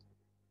तिनी,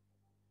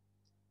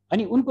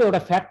 अनि उनको एउटा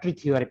फ्याक्ट्री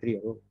थियो अरे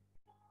प्रियहरू,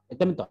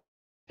 एकदमै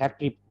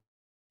फ्याक्ट्री।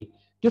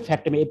 त्यो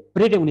फ्याक्ट्रीमा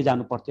एभ्रीडे उनी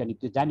जानु पर्थ्यो। अनि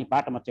त्यो जाने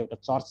बाटोमा चाहिँ एउटा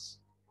चर्च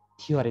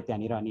थियो अरे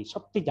त्यहाँनिर। अनि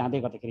सबै जाँदै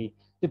गर्दाखेरि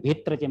त्यो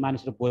भित्र चाहिँ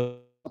मानिसहरू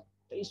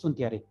सबै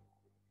सुन्थ्यो अरे।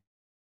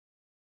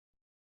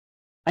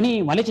 अनि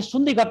उहाँले चाहिँ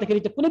सुन्दै गर्दाखेरि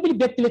चाहिँ कुनै पनि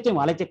व्यक्तिले चाहिँ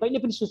उहाँलाई चाहिँ कहिले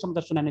पनि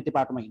सुसमाचार सुनाएन। त्यो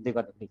बाटोमा हिँड्दै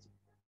गर्दाखेरि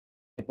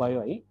चाहिँ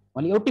भयो है।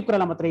 उहाँले एउटै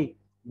कुरालाई मात्रै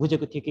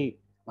बुझेको थियो कि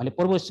उहाँले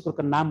प्रभु यीशुको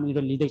नाम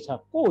लिँदैछ,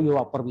 को हो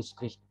यो प्रभु यीशु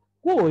ख्रिस्ट,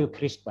 को हो यो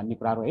ख्रिस्ट भन्ने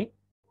कुराहरू है।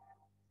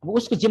 अब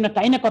उसको जीवनमा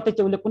कहीँ न कतै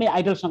चाहिँ उसले कुनै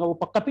आइडलसँग ऊ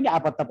पक्का पनि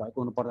आबद्ध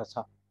भएको हुनुपर्दछ।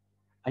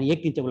 अनि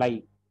एक दिन चाहिँ उसलाई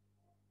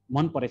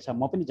मन परेछ,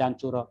 म पनि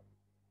जान्छु र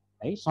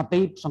है,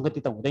 सधैँ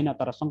सङ्गति त हुँदैन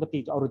तर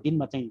सङ्गति अरू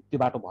दिनमा चाहिँ त्यो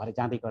बाटो भएर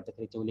जाँदै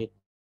गर्दाखेरि चाहिँ उसले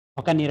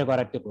ढोकानिर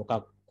गएर त्यो ढोका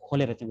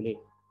खोलेर चाहिँ उसले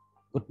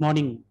गुड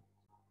मर्निङ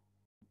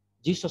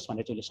जिसस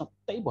भनेर चाहिँ उसले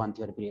सधैँ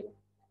भन्थ्यो अरे प्रियहरू।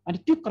 अनि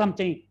त्यो क्रम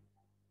चाहिँ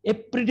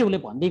एभ्रीडे उसले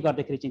भन्दै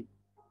गर्दाखेरि चाहिँ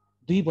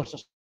 2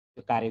 वर्ष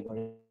कार्य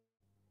गर्यो।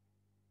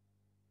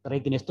 तर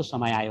एक दिन यस्तो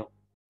समय आयो,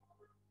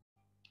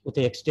 ऊ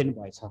चाहिँ एक्सिडेन्ट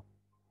भएछ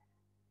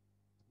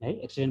है।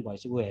 एक्सिडेन्ट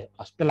भएपछि ऊ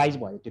हस्पिटलाइज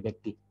भयो। त्यो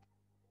व्यक्ति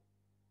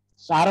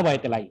साह्रो भयो,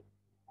 त्यसलाई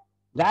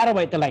गाह्रो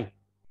भयो। त्यसलाई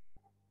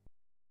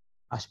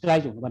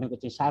हस्पिटलाइज हुनु भनेको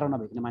चाहिँ साह्रो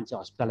नभइकन मान्छे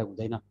हस्पिटलाइज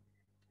हुँदैन।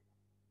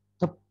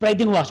 थुप्रै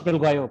दिन ऊ हस्पिटल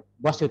गयो,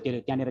 बस्यो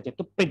त्यहाँनिर चाहिँ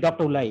थुप्रै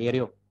डक्टर उसलाई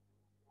हेऱ्यो।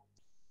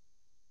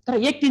 तर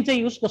एक दिन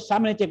चाहिँ उसको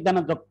सामने चाहिँ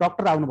एकजना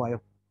डक्टर आउनुभयो।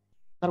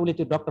 तर उसले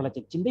त्यो डक्टरलाई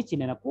चाहिँ चिन्दै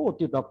चिनेन। को हो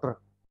त्यो डक्टर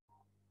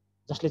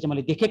जसले चाहिँ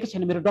मैले देखेको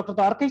छैन, मेरो डक्टर त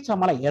अर्कै छ,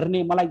 मलाई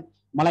हेर्ने,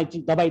 मलाई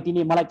चाहिँ दबाई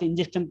दिने, मलाई चाहिँ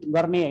इन्जेक्सन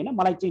गर्ने होइन,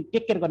 मलाई चाहिँ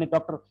टेक केयर गर्ने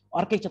डक्टर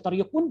अर्कै छ। तर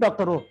यो कुन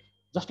डक्टर हो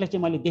जसले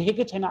चाहिँ मैले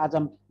देखेकै छैन, आज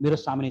मेरो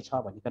सामने छ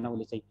भनिकन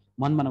उसले चाहिँ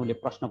मनमा उसले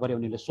प्रश्न गर्यो।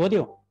 उनीले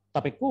सोध्यो,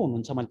 तपाईँ को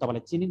हुनुहुन्छ, मैले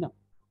तपाईँलाई चिनिनँ,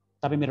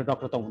 तपाईँ मेरो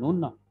डक्टर त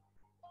हुनुहुन्न।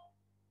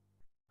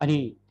 अनि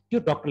त्यो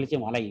डक्टरले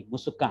चाहिँ उहाँलाई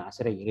मुसुक्क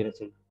हाँसेर हेरेर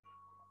चाहिँ,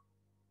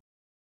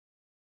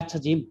 अच्छा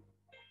जिम,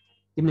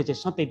 तिमीले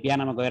चाहिँ सधैँ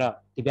बिहानमा गएर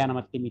त्यो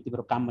बिहानमा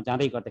तिम्रो काममा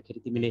जाँदै गर्दाखेरि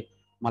तिमीले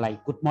मलाई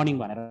गुड मर्निङ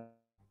भनेर,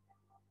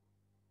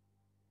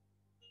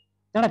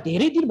 त्यहाँबाट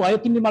धेरै दिन भयो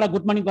तिमीले मलाई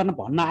गुड मर्निङ गर्न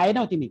भन्न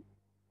आएनौ तिमी,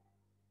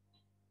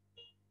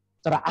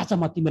 तर आज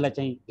म तिमीलाई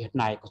चाहिँ भेट्न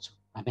आएको छु।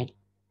 आमेन।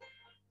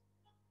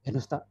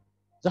 हेर्नुहोस् त,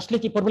 जसले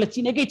चाहिँ प्रभुलाई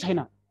चिनेकै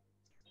छैन,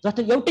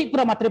 जसले एउटै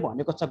कुरा मात्रै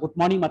भनेको छ, गुड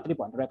मर्निङ मात्रै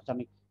भनिरहेको छ,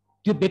 नि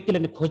त्यो व्यक्तिले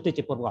नै खोज्दै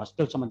चाहिँ प्रभु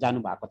हस्पिटलसम्म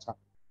जानु भएको छ।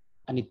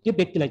 अनि त्यो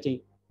व्यक्तिलाई चाहिँ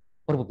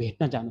प्रभु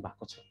भेट्न जानु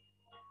भएको छ।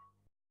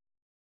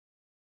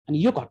 अनि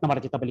यो घटनाबाट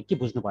चाहिँ तपाईँले के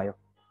बुझ्नुभयो?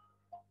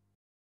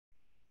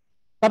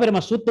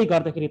 तपाईँहरूमा सुत्दै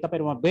गर्दाखेरि,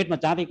 तपाईँहरूमा बेडमा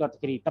जाँदै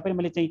गर्दाखेरि, तपाईँ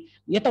मैले चाहिँ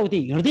यताउति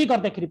हिँड्दै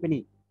गर्दाखेरि पनि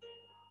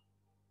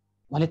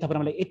उहाँले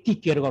तपाईँलाई यति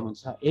केयर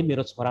गर्नुहुन्छ। ए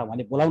मेरो छोरा,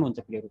 उहाँले बोलाउनुहुन्छ,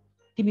 प्रियहरू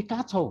तिमी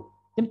कहाँ छौ,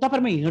 तिमी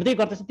तपाईँमा हिँड्दै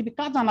गर्दैछ, तिमी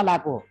कहाँ जान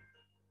लागेको?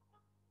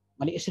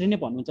 मैले यसरी नै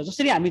भन्नुहुन्छ।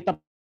 जसरी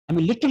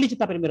हामी लिटरली चाहिँ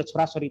तपाईँ मेरो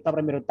छोराछोरी,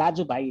 तपाईँ मेरो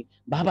दाजुभाइ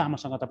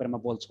बाबाआमासँग तपाईँमा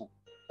बोल्छौँ,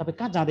 तपाईँ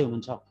कहाँ जाँदै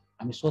हुनुहुन्छ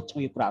हामी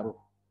सोध्छौँ यो कुराहरू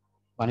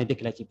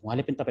भनेदेखिलाई चाहिँ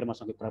उहाँले पनि तपाईँ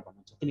मसँग कुरा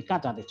भन्नुहुन्छ, तिमी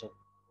कहाँ जाँदैछौ?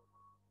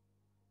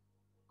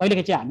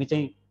 कहिलेकाहीँ चाहिँ हामी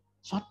चाहिँ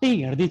सधैँ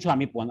हिँड्दैछौँ,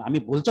 हामी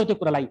भुल्छौँ त्यो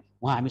कुरालाई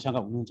उहाँ हामीसँग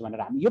हुनुहुन्छ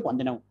भनेर। हामी यो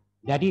भन्दैनौँ,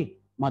 ड्याडी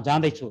म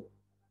जाँदैछु,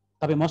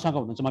 तपाईँ मसँग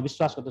हुनुहुन्छ, म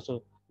विश्वास गर्दछु,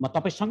 म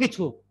तपाईँसँगै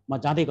छु, म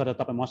जाँदै गर्दा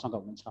तपाईँ मसँग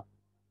हुनुहुन्छ।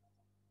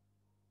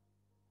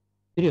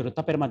 प्रियहरू,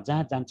 तपाईँहरूमा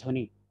जहाँ जान्छ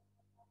भने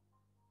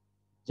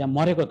जहाँ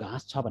मरेको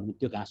घाँस छ भने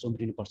त्यो घाँस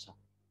उम्रिनुपर्छ।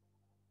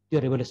 त्यो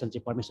रेभोल्युसन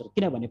चाहिँ परमेश्वर,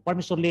 किनभने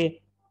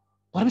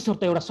परमेश्वर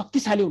त एउटा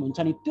शक्तिशाली हुनुहुन्छ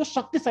नि, त्यो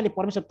शक्तिशाली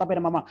परमेश्वर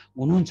तपाईँहरूमा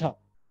हुनुहुन्छ।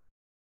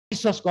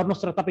 विश्वास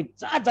गर्नुहोस् र तपाईँ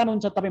जहाँ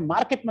जानुहुन्छ, तपाईँ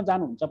मार्केटमा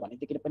जानुहुन्छ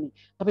भनेदेखि पनि,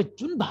 तपाईँ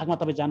जुन भागमा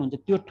तपाईँ जानुहुन्छ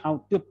त्यो ठाउँ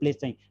त्यो प्लेस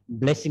चाहिँ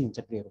ब्लेसिङ हुन्छ।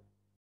 प्रियहरू,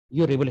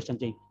 यो रेभोल्युसन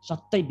चाहिँ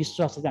सच्चै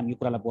विश्वास चाहिँ हामी यो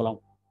कुरालाई बोलाउँ।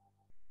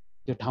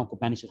 त्यो ठाउँको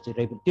मानिसहरू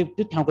चाहिँ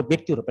त्यो ठाउँको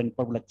व्यक्तिहरू पनि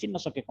प्रभुलाई चिन्न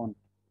सकेका हुन्।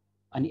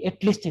 अनि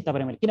एटलिस्ट चाहिँ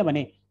तपाईँले,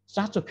 किनभने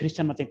साँचो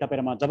क्रिस्चियनमा चाहिँ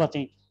तपाईँहरूमा जब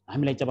चाहिँ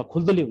हामीलाई जब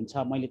खुल्दुली हुन्छ,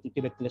 मैले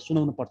त्यो व्यक्तिलाई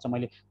सुनाउनु पर्छ,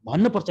 मैले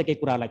भन्नुपर्छ केही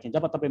कुरालाई चाहिँ,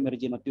 जब तपाईँ मेरो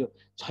जीवनमा त्यो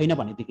छैन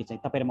भनेदेखि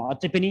चाहिँ तपाईँहरूमा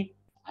अझै पनि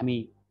हामी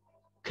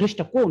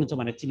ख्रिस्ट को हुनुहुन्छ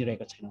भनेर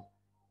चिनिरहेका छैनौँ।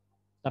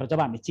 तर जब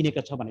हामी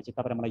चिनेका छौँ भने चाहिँ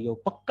तपाईँहरू मलाई यो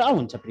पक्का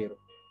हुन्छ प्रियहरू।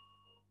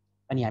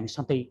 अनि हामी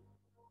सधैँ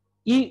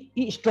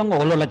यी स्ट्रङ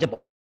होलहरूलाई चाहिँ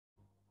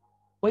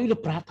पहिलो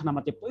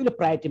प्रार्थनामा चाहिँ पहिलो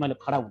प्रायोरिटीमा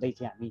खडा हुँदै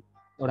चाहिँ हामी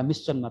एउटा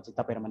मिसनमा चाहिँ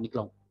तपाईँहरूमा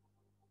निक्लौँ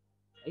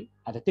है।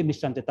 आज त्यो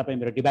मिसन चाहिँ तपाईँ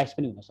मेरो डिभाइस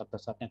पनि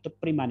हुनसक्दछ, त्यहाँ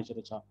थुप्रै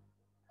मानिसहरू छ,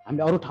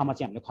 हामीले अरू ठाउँमा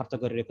चाहिँ हामीले खर्च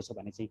गरिरहेको छ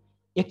भने चाहिँ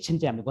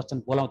एकछिन चाहिँ हामीले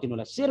वचन बोलाउँ,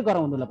 तिनीहरूलाई सेयर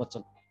गरौँ, उनीहरूलाई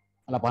वचन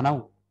उनीहरूलाई भनाउँ,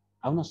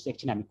 आउनुहोस्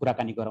एकछिन हामी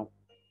कुराकानी गरौँ,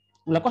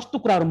 उनीलाई कस्तो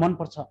कुराहरू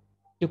मनपर्छ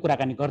त्यो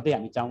कुराकानी गर्दै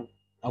हामी जाउँ।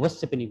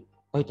 अवश्य पनि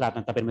पवित्र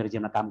आत्मा तपाईँ मेरो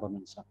जीवनमा काम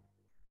गर्नुहुन्छ।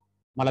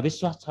 मलाई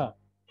विश्वास छ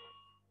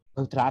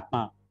पवित्र आत्मा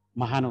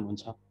महान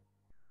हुनुहुन्छ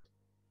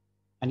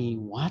अनि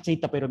उहाँ चाहिँ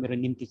तपाईँ र मेरो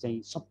निम्ति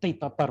चाहिँ सधैँ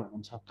तत्पर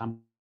हुनुहुन्छ काम।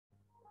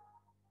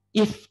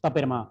 इफ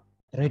तपाईँहरूमा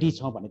रेडी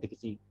छौँ भनेदेखि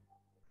चाहिँ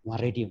उहाँ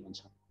रेडी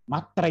हुनुहुन्छ।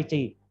 मात्रै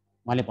चाहिँ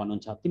उहाँले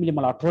भन्नुहुन्छ तिमीले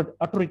मलाई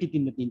अथोरिटी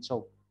दिन्छौ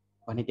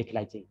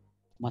भनेदेखिलाई चाहिँ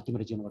म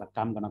तिम्रो जीवनबाट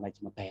काम गर्नलाई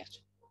चाहिँ म तयार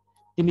छु,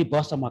 तिमी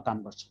बस म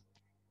काम गर्छु।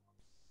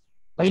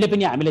 कहिले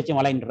पनि हामीले चाहिँ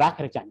उहाँलाई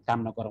राखेर चाहिँ हामी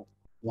काम नगरौँ,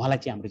 उहाँलाई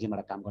चाहिँ हाम्रो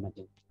जीवनबाट काम गर्न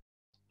दिउँ।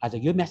 आज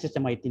यो मेसेज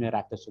चाहिँ म यति नै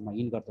राख्दछु, म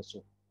इन गर्दछु।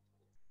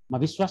 म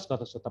विश्वास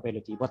गर्दछु तपाईँले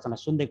चाहिँ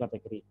वचनलाई सुन्दै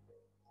गर्दाखेरि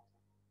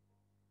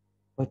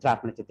पवित्र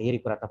आत्माले चाहिँ धेरै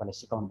कुरा तपाईँलाई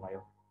सिकाउनु भयो,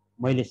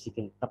 मैले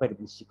सिकेँ, तपाईँहरू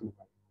पनि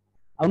सिक्नुभयो।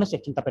 आउनुहोस्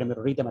एकछिन तपाईँ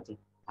मेरो हृदयमा चाहिँ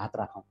हात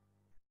राखौँ,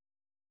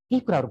 केही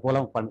कुराहरू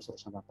बोलाउँ,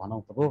 परमेश्वरसँग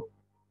भनौँ, प्रभु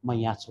म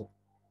यहाँ छु।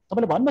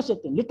 तपाईँले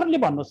भन्नुहोस्, लिटरली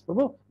भन्नुहोस्,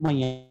 प्रभु म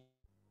यहाँ,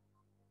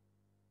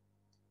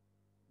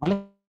 मलाई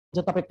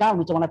तपाईँ कहाँ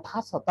हुनुहुन्छ मलाई थाहा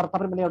छ, तर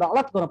तपाईँ मैले एउटा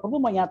अलर्ट गरौँ, प्रभु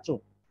म यहाँ छु।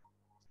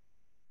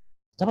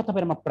 जब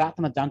तपाईँहरूमा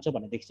प्रार्थना जान्छौँ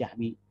भनेदेखि चाहिँ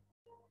हामी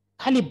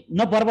खालि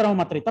नबरबराउँ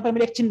मात्रै, तपाईँ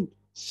मैले एकछिन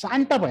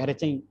शान्त भएर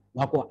चाहिँ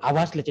उहाँको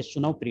आवाजले चाहिँ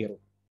सुनौँ प्रियहरू।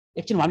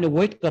 एकछिन हामीले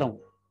वेट गरौँ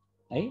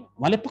है,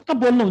 उहाँले पक्का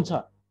बोल्नुहुन्छ,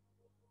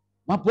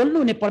 उहाँ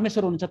बोल्नुहुने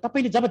परमेश्वर हुनुहुन्छ।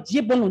 तपाईँले जब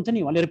जे बोल्नुहुन्छ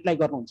नि उहाँले रिप्लाई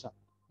गर्नुहुन्छ,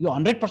 यो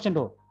 100%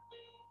 हो।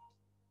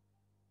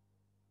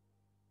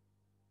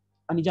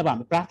 अनि जब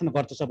हामी प्रार्थना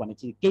गर्दछौँ भने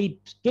चाहिँ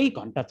केही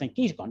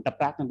घन्टा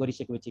प्रार्थना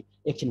गरिसकेपछि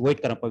एकछिन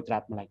वेट गरौँ पवित्र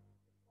आत्मालाई।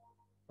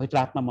 पवित्र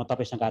आत्मा म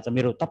तपाईँसँग आज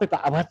तपाईँको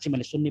आवाज चाहिँ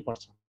मैले सुन्नै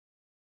पर्छ।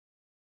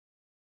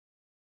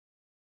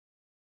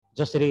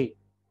 जसरी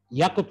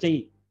याकुब चाहिँ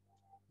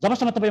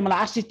जबसम्म तपाईँ मलाई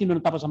आशिष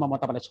दिनुहुन्न तबसम्म म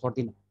तपाईँलाई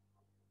छोड्दिनँ।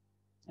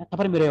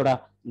 तपाईँ मेरो एउटा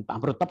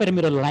तपाईँ र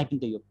मेरो लाइफ नि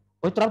त यो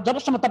पवित्र,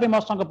 जबसम्म तपाईँ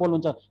मसँग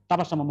बोल्नुहुन्छ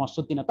तबसम्म म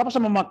सुत्दिनँ,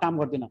 तबसम्म म काम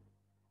गर्दिनँ।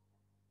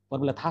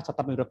 प्रभुलाई थाहा छ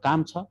तपाईँ मेरो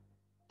काम छ,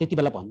 त्यति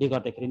बेला भन्दै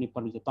गर्दाखेरि नि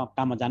परमेश्वर त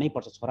काममा जानै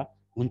पर्छ छोरा,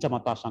 हुन्छ म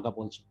तसँग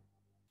बोल्छु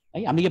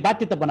है। हामीले यो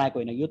बाध्यता बनाएको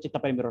होइन, यो चाहिँ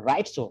तपाईँ मेरो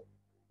राइट्स हो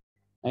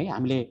है।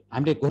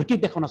 हामीले घुर्की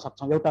देखाउन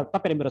सक्छौँ। एउटा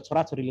तपाईँ मेरो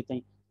छोराछोरीले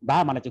चाहिँ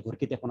बाबाआमालाई चाहिँ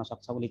घुर्की देखाउन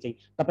सक्छ, उसले चाहिँ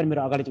तपाईँ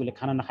मेरो अगाडि चाहिँ उसले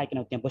खाना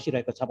नखाइकन त्यहाँ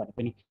बसिरहेको छ भने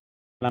पनि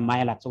उसलाई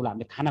माया लाग्छ, उसलाई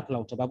हामीले खाना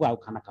खुवाउँछ, बाबु आऊ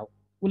खाना खाऊ,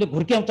 उसले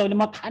घुर्की आउँछ, उसले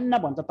म खान्न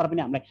भन्छ, तर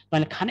पनि हामीलाई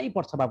तैँले खानै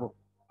पर्छ बाबु,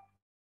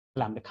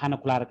 हामीले खाना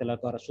खुलाएर त्यसलाई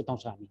गएर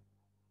सुताउँछ हामी।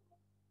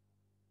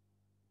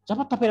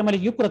 जब तपाईँ मैले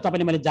यो कुरा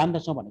तपाईँले मैले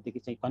जान्दछौँ भनेदेखि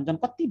चाहिँ कञ्चन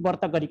कति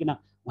व्रत गरिकन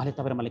उहाँले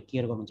तपाईँ मलाई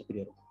केयर गर्नुहुन्छ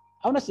प्रियहरू।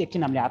 आउनुहोस्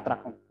एकछिन हामीले हात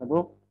राखौँ, प्रभु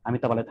हामी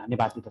तपाईँलाई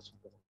धन्यवाद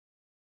दिँदछौँ।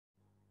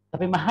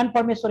 तपाईँ महान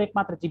परमेश्वर,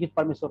 एकमात्र जीवित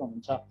परमेश्वर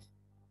हुनुहुन्छ,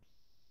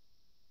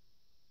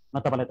 म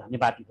तपाईँलाई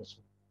धन्यवाद दिँदछु।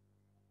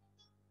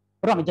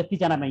 र हामी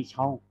जतिजना नै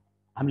छौँ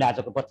हामीले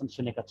आजको वचन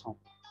सुनेका छौँ,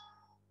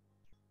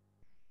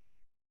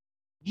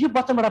 यो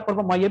वचनबाट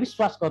प्रभु म यो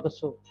विश्वास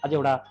गर्दछु आज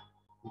एउटा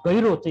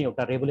गहिरो चाहिँ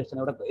एउटा रेभोल्युसन,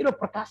 एउटा गहिरो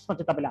प्रकाशमा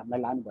चाहिँ तपाईँले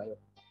हामीलाई लानुभयो।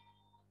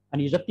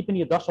 अनि यो जति पनि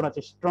यो 10वटा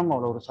चाहिँ स्ट्रङ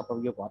होलहरू छ प्रभु,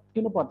 यो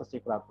भत्किनु पर्दछ यो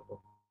कुराहरूको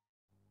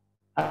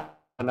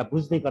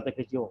बुझ्दै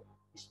गर्दाखेरि यो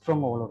स्ट्रङ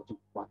होलहरू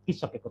चाहिँ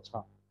भत्किसकेको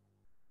छ।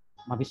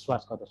 म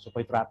विश्वास गर्दछु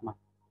पवित्र आत्मा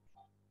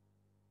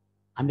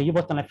हामीले यो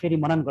वचनलाई फेरि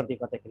मनन गर्दै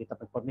गर्दाखेरि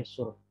तपाईँ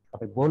परमेश्वर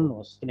तपाईँ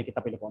बोल्नुहोस्, किनकि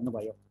तपाईँले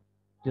भन्नुभयो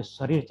त्यो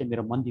शरीर चाहिँ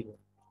मेरो मन्दिर हो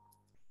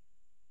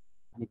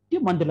अनि त्यो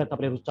मन्दिरलाई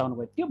तपाईँले रुचाउनु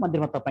भयो, त्यो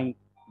मन्दिरमा तपाईँ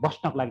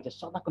बस्नको लागि चाहिँ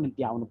सदाको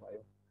निम्ति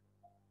आउनुभयो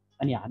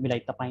अनि हामीलाई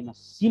तपाईँमा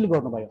सिल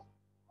गर्नुभयो।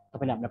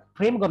 तपाईले हामीलाई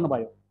प्रेम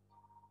गर्नुभयो,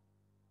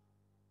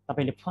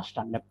 तपाईले फर्स्ट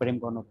हामीलाई प्रेम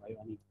गर्नुभयो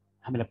अनि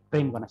हामीलाई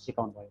प्रेम गर्न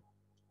सिकाउनु भयो।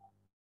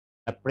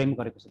 प्रेम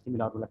गरेको छ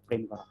तिमीले अरूलाई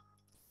प्रेम गर,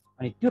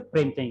 अनि त्यो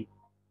प्रेम चाहिँ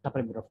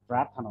तपाईँ मेरो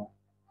प्रार्थना हो।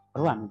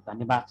 प्रभु हामी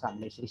धन्यवाद छ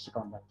हामीलाई यसरी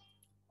सिकाउनु भयो।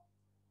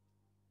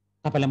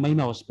 तपाईँलाई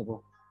महिमा होस् प्रभु।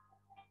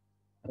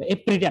 र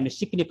एभ्रीडे हामी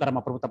सिक्ने क्रममा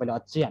प्रभु तपाईँले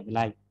अझै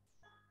हामीलाई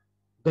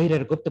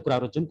गहिरो गुप्त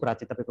कुराहरू, जुन कुरा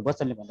चाहिँ तपाईँको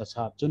वचनले भन्दछ,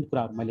 जुन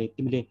कुराहरू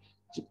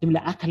तिमीले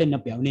आँखाले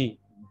नभ्याउने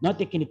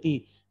नदेखिने ती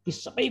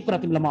सबै कुरा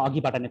तिमीलाई म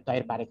अघिबाट नै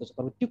तयार पारेको छु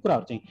प्रभु। त्यो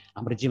कुराहरू चाहिँ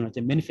हाम्रो जीवनमा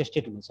चाहिँ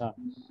मेनिफेस्टेड हुनेछ।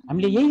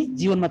 हामीले यही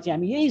जीवनमा चाहिँ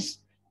हामी यही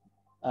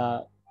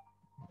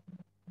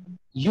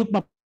युगमा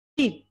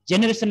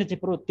जेनेरेसनले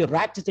चाहिँ प्रभु त्यो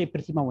राज्य चाहिँ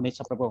पृथ्वीमा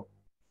हुनेछ प्रभु,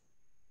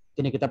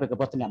 किनकि तपाईँको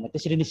वचनले हामीलाई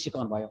त्यसरी नै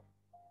सिकाउनु भयो।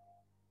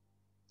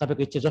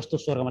 तपाईँको इच्छा जस्तो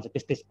स्वर्गमा चाहिँ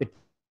त्यस्तै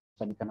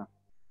भनिकन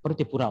प्रभु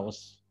त्यो पुरा होस्।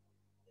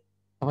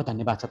 तपाईँ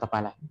धन्यवाद छ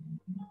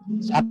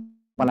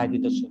तपाईँलाई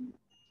दिँदछु।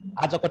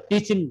 आजको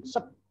टिचिङ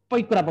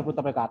सबै कुरा प्रभु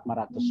तपाईँको हातमा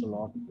राख्दछु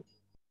लर्ड,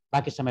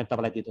 बाँकी समय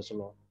तपाईँलाई दिँदछु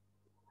लर्ड।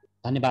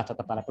 धन्यवाद छ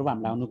तपाईँलाई प्रभु,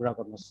 हामीलाई अनुग्रह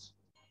गर्नुहोस्।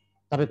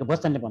 तपाईँको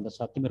वचनले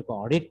भन्दछ तिमीहरूको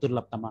हरेक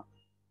दुर्लभतामा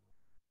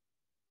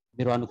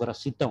मेरो अनुग्रह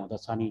सिद्ध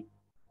हुँदछ, अनि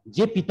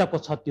जे पिताको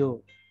छ त्यो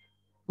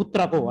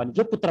पुत्रको हो, अनि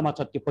जो पुत्रमा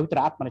छ त्यो पवित्र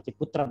आत्माले चाहिँ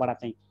पुत्रबाट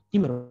चाहिँ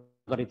तिमीहरू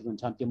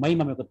गरिदिनुहुन्छ। त्यो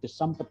महिमाको त्यो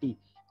सम्पत्ति,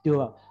 त्यो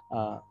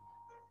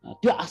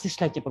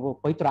आशिषलाई चाहिँ प्रभु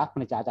पवित्र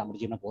आत्माले चाहिँ आज हाम्रो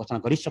जीवनमा घोषणा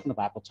गरिसक्नु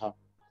भएको छ।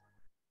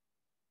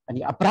 अनि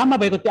अब्राहममा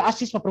भएको त्यो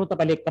आशिषमा प्रभु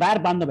तपाईँले करार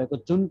बाँध्नु भएको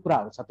जुन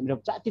कुराहरू छ तिम्रो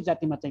जाति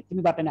जातिमा चाहिँ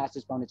तिमीबाट नै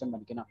आशिष पाउनेछन्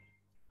भनिकन,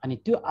 अनि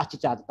त्यो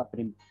आशिष आज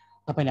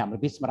तपाईँले हाम्रो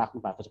बिचमा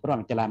राख्नु भएको छ प्रभु।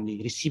 हामी त्यसलाई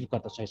हामीले रिसिभ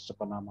गर्दछौँ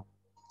यसको नाममा।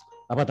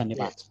 अब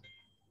धन्यवाद छ।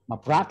 म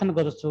प्रार्थना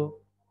गर्दछु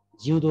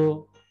जिउँदो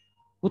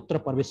पुत्र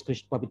परमेश्वर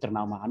ख्रीष्ट पवित्र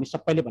नाममा हामी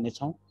सबैले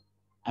भनेछौँ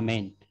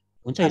आमेन।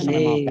 हुन्छ, यो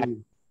समयमा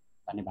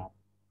धन्यवाद।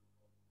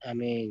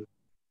 आमेन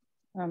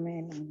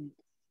आमेन।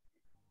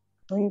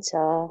 हुन्छ,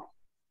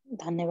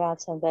 धन्यवाद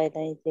छ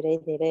दाइलाई, धेरै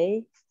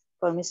धेरै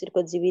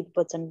परमेश्वरको जीवित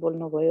वचन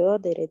बोल्नुभयो,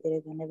 धेरै धेरै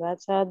धन्यवाद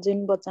छ।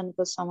 जुन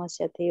वचनको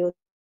समस्या थियो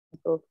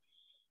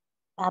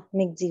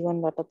आत्मिक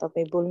जीवनबाट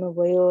तपाईँ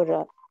बोल्नुभयो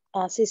र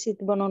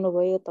आशिषित बनाउनु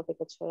भयो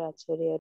तपाईँको छोरा छोरीहरू।